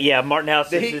 Yes, man. Yeah, Martin House.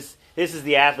 This is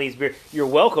the athlete's beer. You're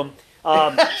welcome.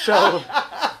 So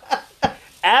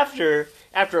after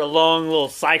a long little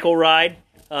cycle ride,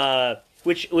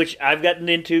 which I've gotten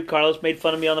into, Carlos made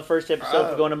fun of me on the first episode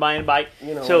for going to buy and bike.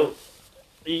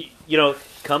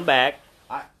 Come back,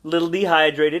 little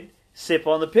dehydrated, sip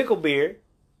on the pickle beer.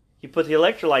 You put the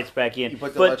electrolytes back in.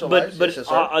 But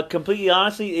completely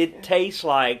honestly, it tastes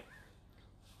like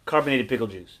carbonated pickle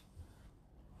juice.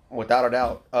 Without a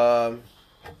doubt.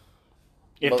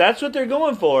 If that's what they're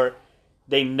going for,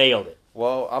 they nailed it.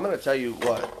 Well, I'm going to tell you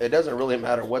what. It doesn't really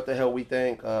matter what the hell we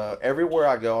think. Everywhere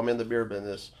I go, I'm in the beer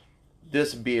business.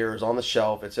 This beer is on the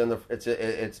shelf. It's in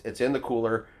the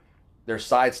cooler. There's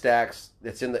side stacks.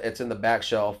 It's in the back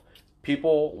shelf.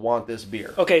 People want this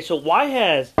beer. Okay, so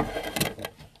that's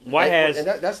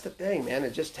the thing, man.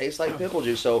 It just tastes like pickle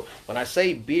juice. So when I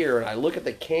say beer and I look at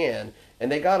the can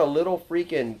and they got a little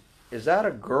freaking, is that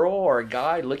a girl or a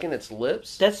guy licking its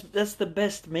lips? That's the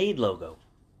Best Made logo.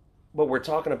 But we're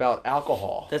talking about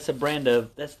alcohol. That's the brand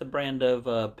of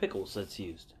pickles that's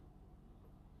used.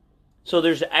 So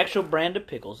there's an actual brand of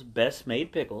pickles, Best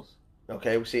Made pickles.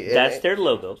 Okay, we see. That's their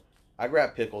logo. I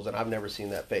grab pickles and I've never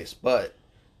seen that face, but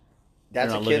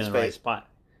that's a kid's face. Right.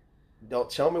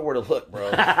 Don't tell me where to look, bro.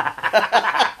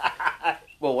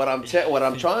 Well, what I'm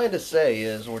trying to say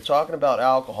is we're talking about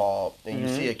alcohol, and you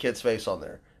see a kid's face on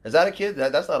there. Is that a kid?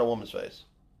 That's not a woman's face.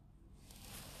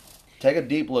 Take a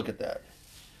deep look at that.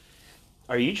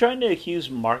 Are you trying to accuse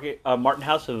Martin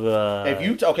House of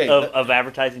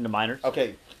advertising to minors?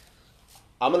 Okay,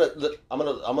 I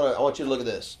want you to look at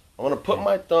this. I'm gonna put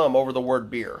my thumb over the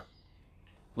word beer.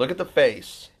 Look at the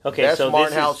face. Okay, Best so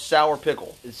Martin House sour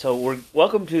pickle. So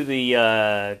welcome to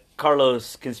the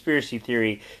Carlos conspiracy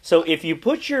theory. So if you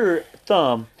put your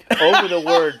thumb over the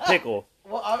word pickle,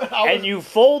 and you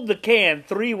fold the can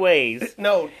 3 ways,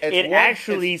 it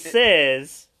actually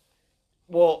says.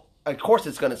 Well, of course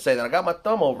it's going to say that. I got my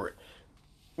thumb over it.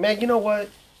 Man, you know what?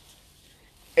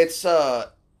 It's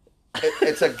a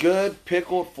good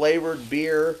pickled flavored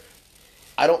beer.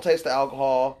 I don't taste the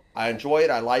alcohol. I enjoy it.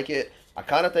 I like it. I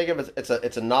kind of think of it,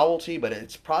 it's a novelty, but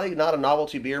it's probably not a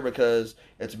novelty beer because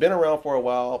it's been around for a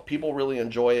while. People really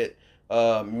enjoy it.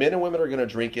 Men and women are going to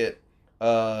drink it.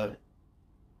 I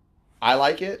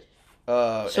like it.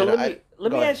 So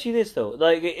let me ask you this though,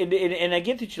 like, and I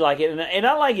get that you like it, and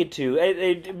I like it too.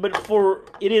 But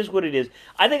it is what it is.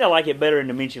 I think I like it better in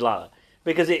the michelada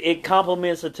because it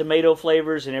complements the tomato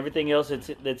flavors and everything else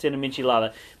that's in a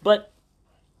michelada. But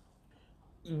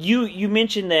you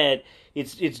mentioned that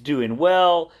it's doing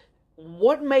well.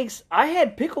 What makes I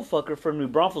had Pickle Fucker from New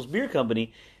Braunfels Beer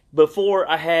Company before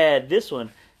I had this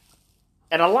one,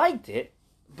 and I liked it,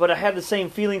 but I had the same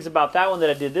feelings about that one that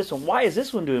I did this one. Why is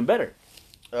this one doing better?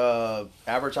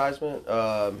 Advertisement.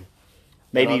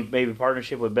 Maybe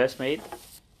partnership with Best Made.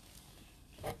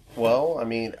 Well, I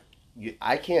mean,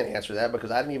 I can't answer that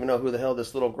because I didn't even know who the hell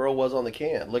this little girl was on the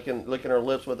can, licking her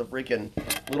lips with a freaking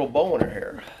little bow in her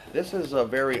hair. This is a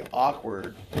very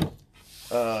awkward.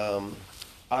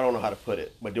 I don't know how to put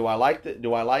it, but do I like it?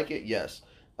 Do I like it? Yes.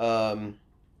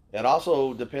 It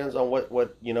also depends on what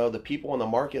the people in the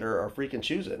market are freaking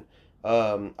choosing.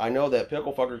 I know that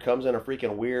Pickle Fucker comes in a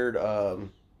freaking weird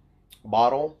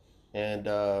bottle, and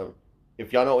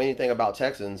if y'all know anything about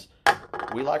Texans,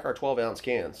 we like our 12-ounce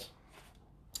cans.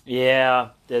 Yeah,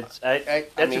 that's a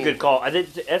good call.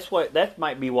 That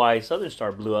might be why Southern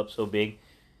Star blew up so big.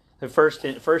 The first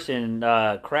in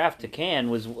craft to can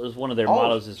was one of their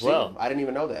mottos as well. I didn't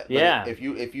even know that. Yeah. But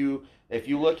if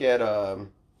you look at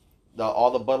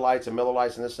all the Bud Lights and Miller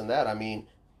Lights and this and that, I mean,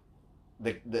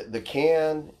 the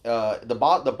can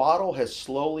the bottle has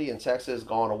slowly in Texas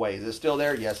gone away. Is it still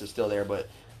there? Yes, it's still there. But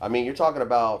I mean, you're talking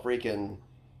about freaking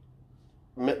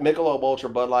Michelob Ultra,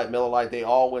 Bud Light, Miller Lite, they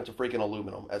all went to freaking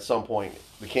aluminum at some point.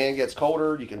 The can gets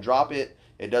colder, you can drop it,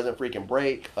 it doesn't freaking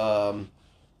break.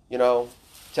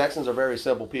 Texans are very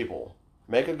simple people.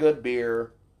 Make a good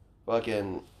beer,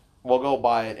 fucking, we'll go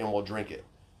buy it and we'll drink it.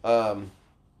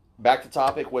 Back to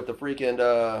topic with the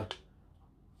freaking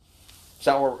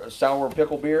sour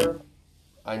pickle beer.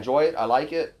 I enjoy it, I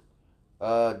like it.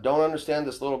 Don't understand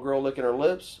this little girl licking her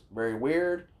lips, very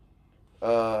weird.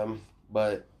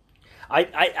 But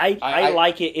I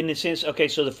like it in the sense. Okay,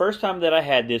 so the first time that I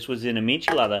had this was in a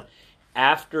michelada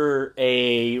after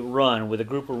a run with a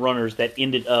group of runners that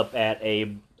ended up at a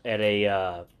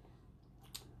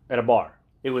bar.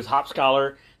 It was Hop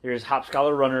Scholar. There's Hop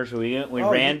Scholar runners. We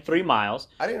ran 3 miles.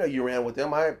 I didn't know you ran with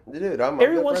them. I'm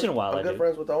every once in a while. I'm good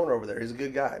friends with the owner over there. He's a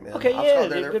good guy, man. Okay, Hop yeah,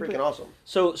 they're freaking awesome.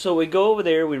 So we go over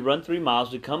there. We run 3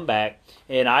 miles. We come back,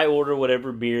 and I order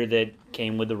whatever beer that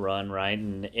came with the run, right?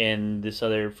 And this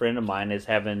other friend of mine is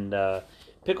having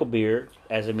pickle beer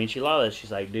as a michelada.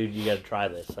 She's like, dude, you got to try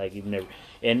this. Like you've never.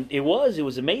 And it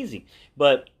was amazing,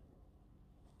 but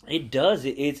it does.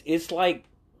 It's like.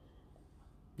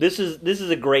 This is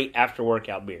a great after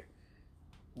workout beer.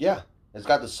 Yeah, it's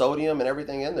got the sodium and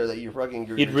everything in there that you're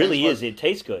fucking. It really is. It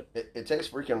tastes good. It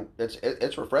tastes freaking.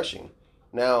 It's refreshing.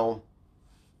 Now,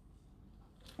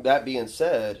 that being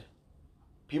said,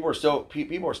 people are still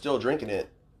drinking it,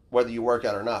 whether you work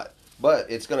out or not. But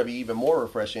it's going to be even more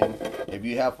refreshing if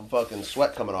you have some fucking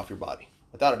sweat coming off your body,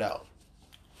 without a doubt.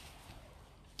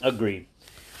 Agreed.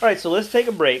 All right, so let's take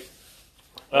a break.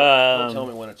 Don't tell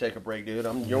me when to take a break, dude.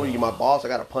 You're my boss. I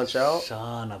got to punch out.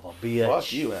 Son of a bitch.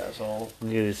 Fuck you, asshole. Look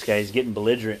at this guy. He's getting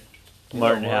belligerent.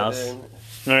 Martin House.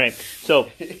 All right, so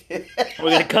we're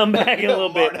gonna come back in a little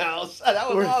bit. Martin House.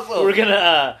 That was awesome. We're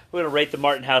gonna rate the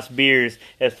Martin House beers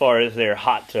as far as their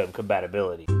hot tub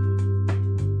compatibility.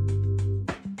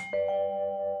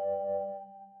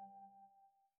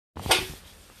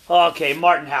 Okay,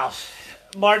 Martin House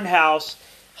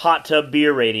hot tub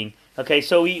beer rating. Okay,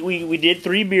 so we did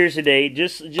 3 beers a day,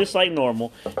 just like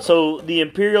normal. So the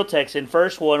Imperial Texan,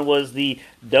 first one was the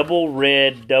Double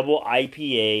Red Double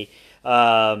IPA,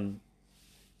 9%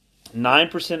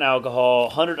 alcohol,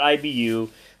 100 IBU.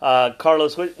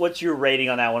 Carlos, what's your rating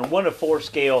on that one? 1 to 4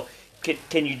 scale.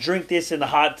 Can you drink this in the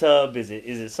hot tub? Is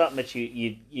it something that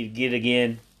you get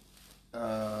again?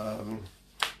 Well,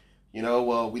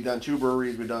 we've done 2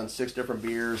 breweries, we've done 6 different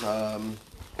beers. I'm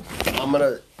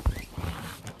gonna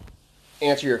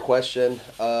answer your question.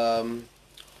 I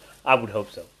would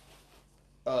hope so.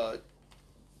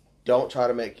 Don't try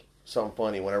to make something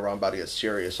funny whenever I'm about to get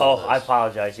serious. I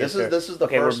apologize. This is the first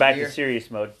okay. We're back beer. in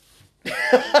serious mode.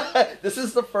 This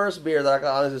is the first beer that I can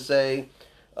honestly say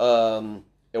I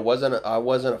wasn't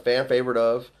a fan favorite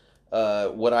of.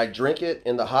 Would I drink it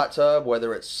in the hot tub,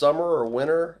 whether it's summer or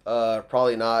winter?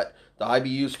 Probably not. The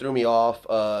IBUs threw me off.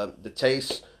 The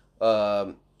taste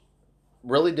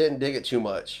really didn't dig it too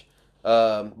much.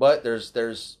 But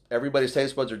there's everybody's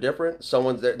taste buds are different.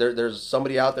 There's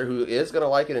somebody out there who is gonna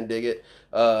like it and dig it.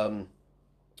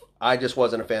 I just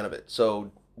wasn't a fan of it. So,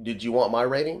 did you want my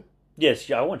rating? Yes,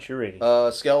 I want your rating.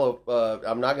 Scale of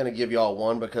I'm not gonna give y'all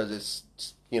 1 because it's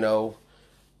y'all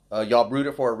brewed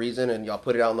it for a reason and y'all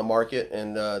put it out in the market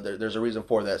and there's a reason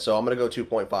for that. So I'm gonna go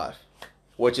 2.5,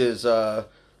 which is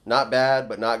not bad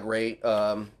but not great.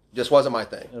 Just wasn't my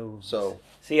thing. Oh. So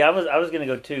see, I was gonna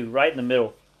go 2, right in the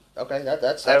middle. Okay,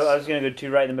 that's I was going to go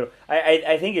 2 right in the middle.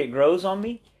 I think it grows on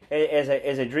me.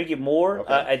 as I drink it more,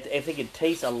 Okay. I think it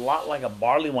tastes a lot like a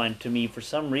barley wine to me for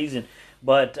some reason.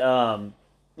 But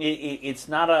it's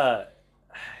not a.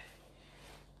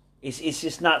 It's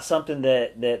just not something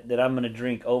that I'm going to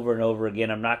drink over and over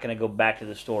again. I'm not going to go back to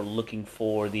the store looking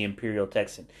for the Imperial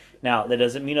Texan. Now that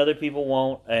doesn't mean other people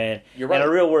won't. And You're right.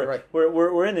 And You're right.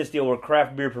 we're in this deal. We're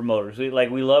craft beer promoters. We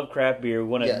love craft beer. We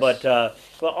want to, Yes.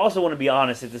 but also want to be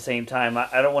honest at the same time.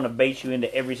 I don't want to bait you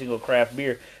into every single craft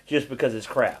beer just because it's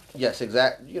craft. Yes,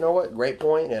 exactly. You know what? Great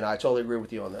point, and I totally agree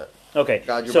with you on that. Okay,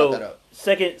 Glad you so brought that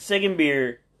up. second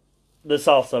beer, the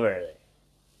salsa verde.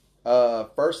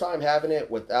 First time having it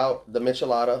without the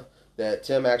michelada that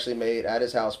Tim actually made at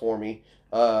his house for me.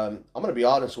 I'm going to be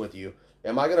honest with you.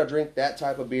 Am I going to drink that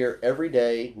type of beer every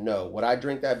day? No. Would I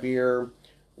drink that beer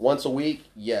once a week?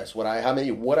 Yes. How many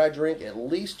would I drink? At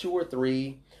least 2 or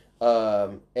 3.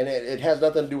 And it has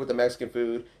nothing to do with the Mexican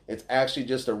food. It's actually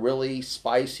just a really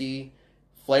spicy,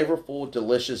 flavorful,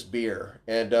 delicious beer.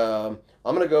 And I'm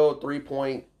going to go 3.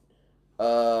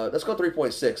 Let's go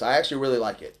 3.6. I actually really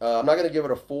like it. I'm not going to give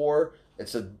it a 4.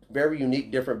 It's a very unique,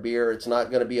 different beer. It's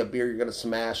not going to be a beer you're going to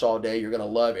smash all day. You're going to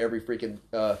love every freaking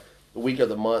week of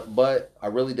the month. But I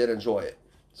really did enjoy it.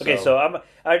 Okay, so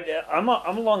I'm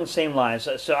along the same lines.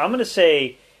 So I'm going to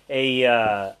say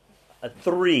a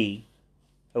 3.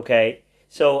 Okay,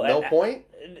 so no point.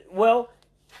 Well,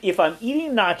 if I'm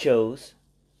eating nachos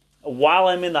while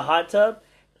I'm in the hot tub,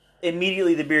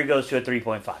 immediately the beer goes to a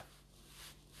 3.5.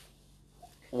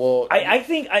 Well, I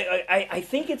think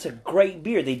it's a great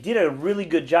beer. They did a really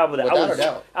good job with it. Without a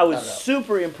doubt. I was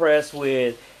super impressed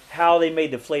with how they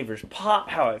made the flavors pop,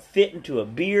 how it fit into a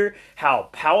beer, how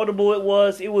palatable it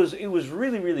was. It was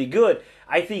really, really good.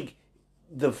 I think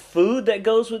the food that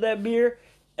goes with that beer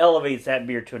elevates that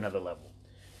beer to another level.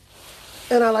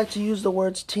 And I like to use the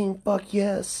words team fuck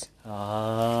yes.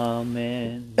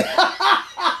 Amen.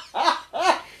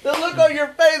 The look on your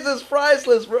face is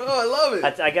priceless, bro. I love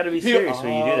it. I got to be serious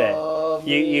when you do that.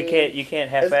 You can't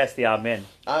half-ass the amen.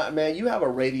 Man, you have a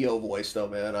radio voice though,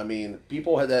 man. I mean,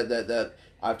 people that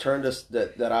I've turned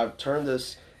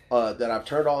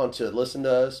on to listen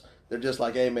to us. They're just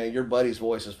like, hey, man, your buddy's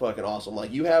voice is fucking awesome.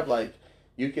 Like you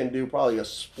can do probably a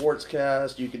sports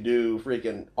cast. You can do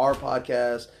freaking our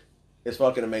podcast. It's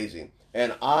fucking amazing.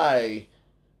 And I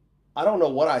don't know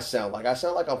what I sound like. I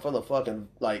sound like I'm from the fucking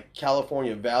like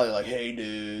California Valley. Like, hey,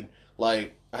 dude.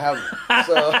 Like I have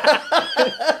so.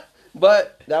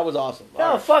 But that was awesome.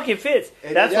 No, right. fuck, it fits.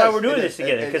 That's why we're doing this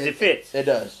together, because it fits. It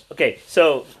does. Okay,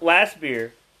 so last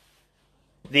beer,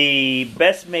 the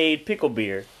best made pickle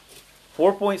beer,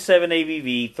 4.7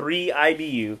 ABV, 3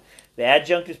 IBU. The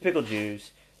adjunct is pickle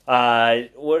juice. You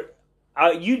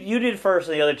did first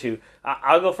on the other two.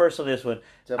 I'll go first on this one.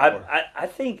 I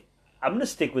think I'm gonna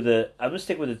stick with a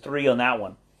 3 on that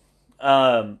one.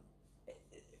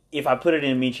 If I put it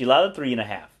in michelada,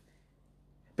 3.5,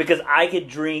 because I could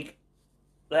drink.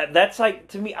 That's like,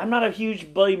 to me, I'm not a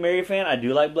huge Bloody Mary fan. I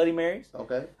do like Bloody Marys.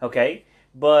 Okay,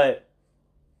 but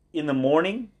in the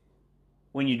morning,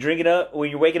 when you drink it up, when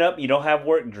you're waking up, you don't have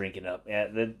work, drinking up. Yeah,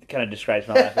 that kind of describes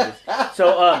my life.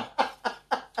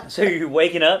 So you're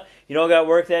waking up, you don't got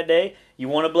work that day, you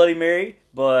want a Bloody Mary,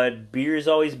 but beer is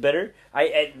always better.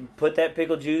 I put that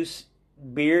pickle juice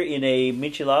beer in a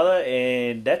michelada,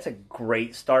 and that's a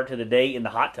great start to the day in the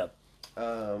hot tub.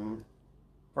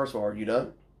 First of all, are you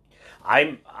done?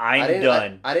 I'm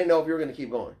done. I didn't know if you were going to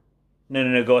keep going.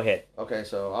 No, go ahead. Okay,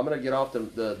 so I'm going to get off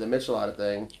the michelada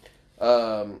thing.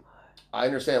 I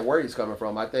understand where he's coming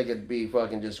from. I think it'd be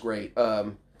fucking just great.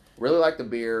 Really like the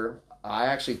beer. I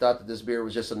actually thought that this beer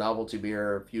was just a novelty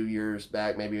beer a few years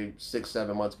back, maybe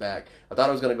 6-7 months back. I thought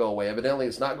it was going to go away. Evidently,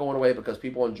 it's not going away because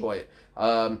people enjoy it.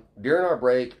 During our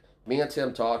break, me and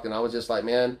Tim talked, and I was just like,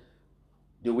 man,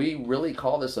 do we really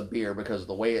call this a beer because of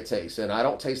the way it tastes? And I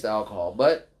don't taste the alcohol,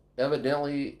 but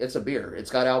evidently it's a beer.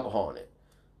 It's got alcohol in it.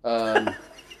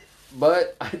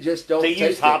 But I just don't taste it. They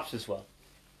use hops as well.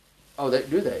 Oh,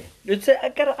 do they? I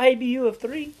got an IBU of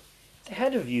 3. They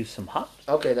had to have used some hops.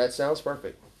 Okay, that sounds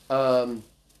perfect. I'm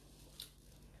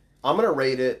going to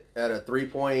rate it at a 3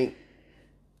 point.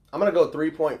 I'm going to go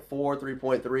 3.4,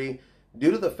 3.3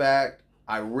 due to the fact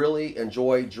I really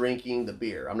enjoy drinking the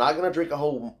beer. I'm not going to drink a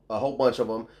whole bunch of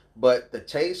them, but the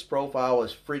taste profile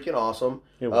is freaking awesome.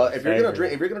 If you're going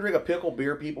to drink a pickle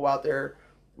beer, people out there,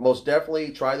 most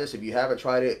definitely try this. If you haven't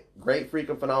tried it, great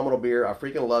freaking phenomenal beer. I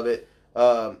freaking love it.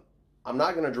 I'm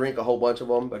not going to drink a whole bunch of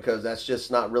them because that's just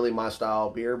not really my style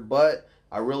of beer, but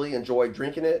I really enjoy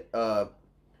drinking it.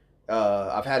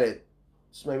 I've had it,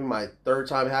 it's maybe my 3rd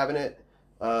time having it.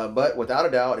 But without a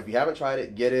doubt, if you haven't tried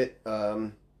it, get it.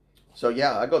 So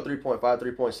yeah, I go 3.5,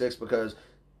 3.6 because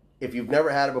if you've never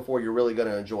had it before, you're really going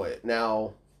to enjoy it.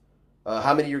 Now,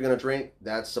 how many you're going to drink,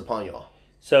 that's upon y'all.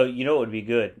 So, you know what would be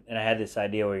good? And I had this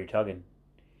idea where you're talking.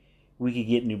 We could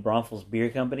get New Braunfels Beer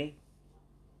Company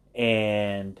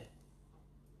and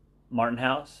Martin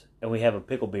House, and we have a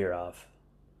pickle beer off.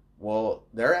 Well,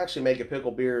 they're actually making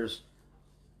pickle beers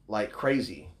like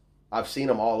crazy. I've seen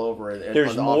them all over.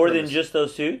 There's more than just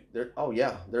those two? Oh,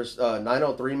 yeah. There's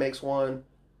 903 makes one.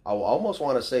 I almost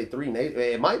want to say 3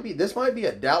 Nation. This might be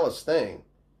a Dallas thing,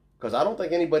 because I don't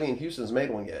think anybody in Houston's made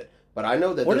one yet. But I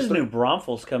know that. Where does New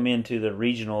Braunfels come into the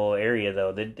regional area,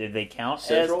 though? Did they count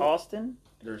Central? As Austin?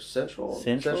 There's Central,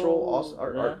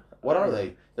 Austin. What are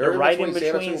they? They're right in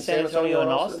between San Antonio and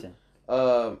Austin.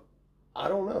 I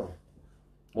don't know.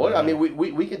 Well, I mean,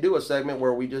 we could do a segment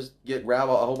where we just grab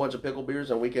a whole bunch of pickle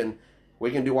beers and we can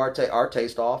do our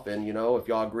taste off, and if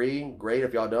y'all agree, great.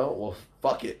 If y'all don't, well,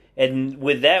 fuck it. And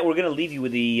with that, we're gonna leave you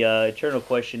with the eternal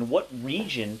question: what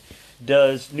region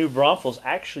does New Braunfels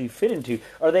actually fit into?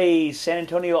 Are they San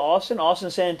Antonio, Austin,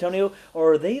 San Antonio,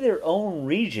 or are they their own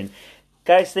region?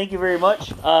 Guys, thank you very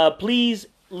much. Please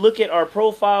look at our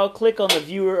profile, click on the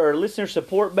viewer or listener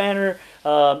support banner.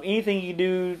 Anything you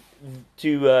do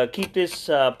to keep this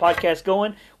podcast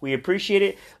going, we appreciate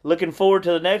it. Looking forward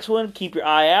to the next one. Keep your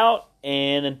eye out.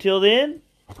 And until then,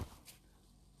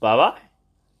 bye-bye.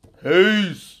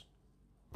 Peace.